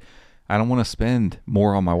does. Like, I don't want to spend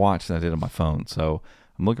more on my watch than I did on my phone, so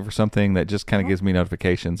I'm looking for something that just kind of gives me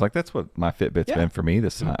notifications. Like, that's what my Fitbit's been for me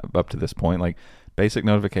up to this point. Like, basic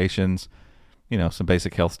notifications, some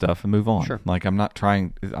basic health stuff, and move on. Sure. Like, I'm not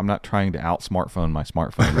trying to out smartphone my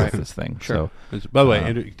smartphone with this thing. Sure. So, by the way,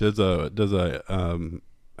 Andrew, does a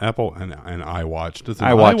Apple and iWatch does an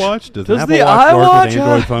iWatch does an Apple Watch work with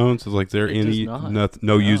Android phones? Is like there any no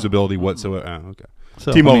usability whatsoever? Oh, okay.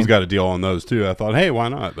 So, T-Mobile's got a deal on those too. I thought, hey, why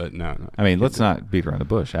not? But no. I mean, let's not beat around the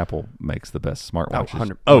bush. Apple makes the best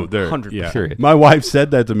smartwatches. 100%. Yeah. Period. My wife said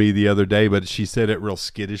that to me the other day, but she said it real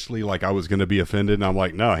skittishly, like I was going to be offended. And I'm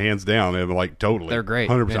like, no, hands down. And I'm like, totally. They're great.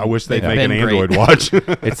 100%. I wish they'd They've make an been Android great. watch.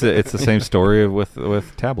 It's the same story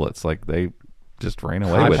with tablets. Like, they just ran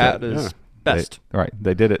away with it. iPad is best.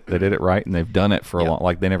 They did it. They did it right, and they've done it for a long.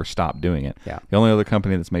 Like, they never stopped doing it. Yeah. The only other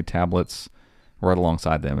company that's made tablets right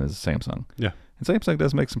alongside them is Samsung. Yeah. And Samsung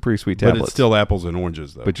does make some pretty sweet tablets. But it's still apples and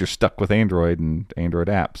oranges, though. But you're stuck with Android, and Android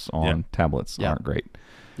apps on tablets aren't great.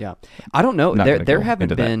 Yeah. I don't know. Not There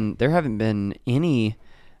haven't been any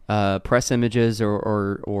press images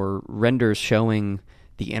or renders showing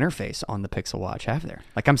the interface on the Pixel Watch have there?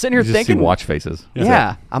 Like, I'm sitting here You just thinking, see watch faces.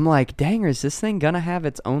 yeah, I'm like, dang, is this thing gonna have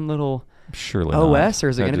its own little Surely OS, not. or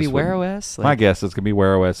is it going to be Wear OS? My guess is going to be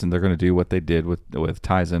Wear OS, and they're going to do what they did with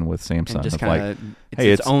Tizen with Samsung. And just of kind like, of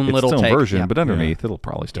hey, its own little its own take. version, but underneath it'll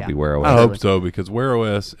probably still be Wear OS. I hope so, because Wear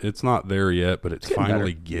OS, it's not there yet, but it's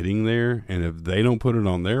finally getting there. And if they don't put it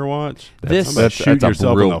on their watch, that's shoot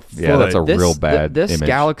yourself in the foot. Yeah, that's a real bad this image.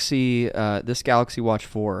 Galaxy Watch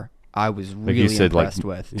 4, I was really impressed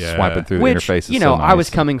with. Swiping through Which, the interface is you know, so nice. I was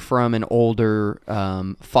coming from an older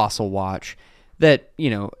Fossil watch that, you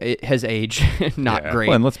know, it has aged not great.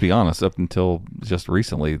 Well, and let's be honest, up until just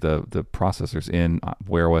recently, the processors in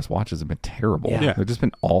Wear OS watches have been terrible. Yeah. They've just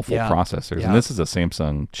been awful processors. Yeah. And this is a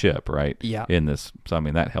Samsung chip, right? Yeah. In this, so I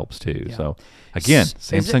mean, that helps too. Yeah. So again,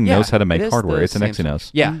 Samsung knows how to make hardware. It's an Exynos.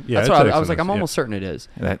 Yeah, Yeah, that's what I was like. I'm almost certain it is.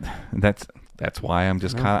 That's why I'm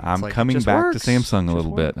just kind of I'm like, coming just back works. to Samsung a Just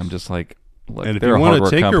little bit. works. I'm just like, look, And if they're you a want to hardware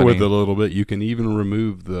tinker company. with it a little bit, you can even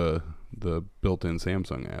remove the built-in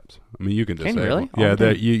Samsung apps. I mean, you can Can you disable. really? Yeah,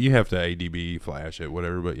 Okay. you have to ADB flash it,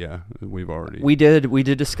 whatever. But yeah, we've already. We did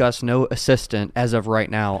discuss no assistant as of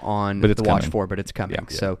right now on But it's the Watch coming. 4, but it's coming. Yeah.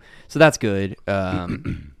 So that's good.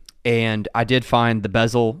 And I did find the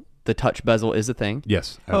bezel, the touch bezel is a thing.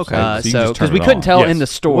 Yes. Okay. absolutely. you can So just because turn we it couldn't on. tell Yes. in the It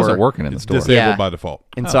store, wasn't working in the It's store. disabled Yeah. by default.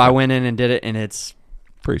 and so I went in and did it, and it's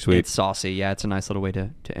Pretty sweet. It's saucy. Yeah, it's a nice little way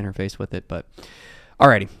to interface with it. But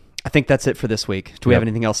alrighty, I think that's it for this week. Do we have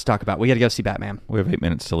anything else to talk about? We got to go see Batman. We have 8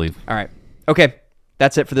 minutes to leave. All right. Okay,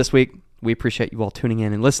 that's it for this week. We appreciate you all tuning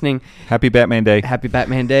in and listening. Happy Batman Day. Happy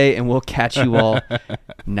Batman Day, and we'll catch you all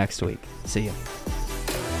next week. See you.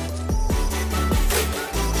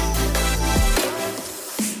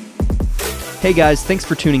 Hey guys, thanks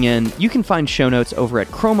for tuning in. You can find show notes over at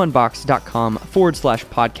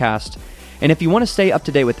chromeunbox.com/podcast. And if you want to stay up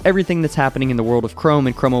to date with everything that's happening in the world of Chrome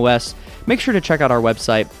and Chrome OS, make sure to check out our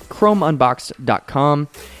website, chromeunboxed.com,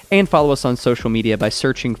 and follow us on social media by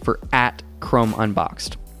searching for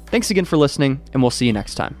 @ChromeUnboxed. Thanks again for listening, and we'll see you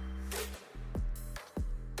next time.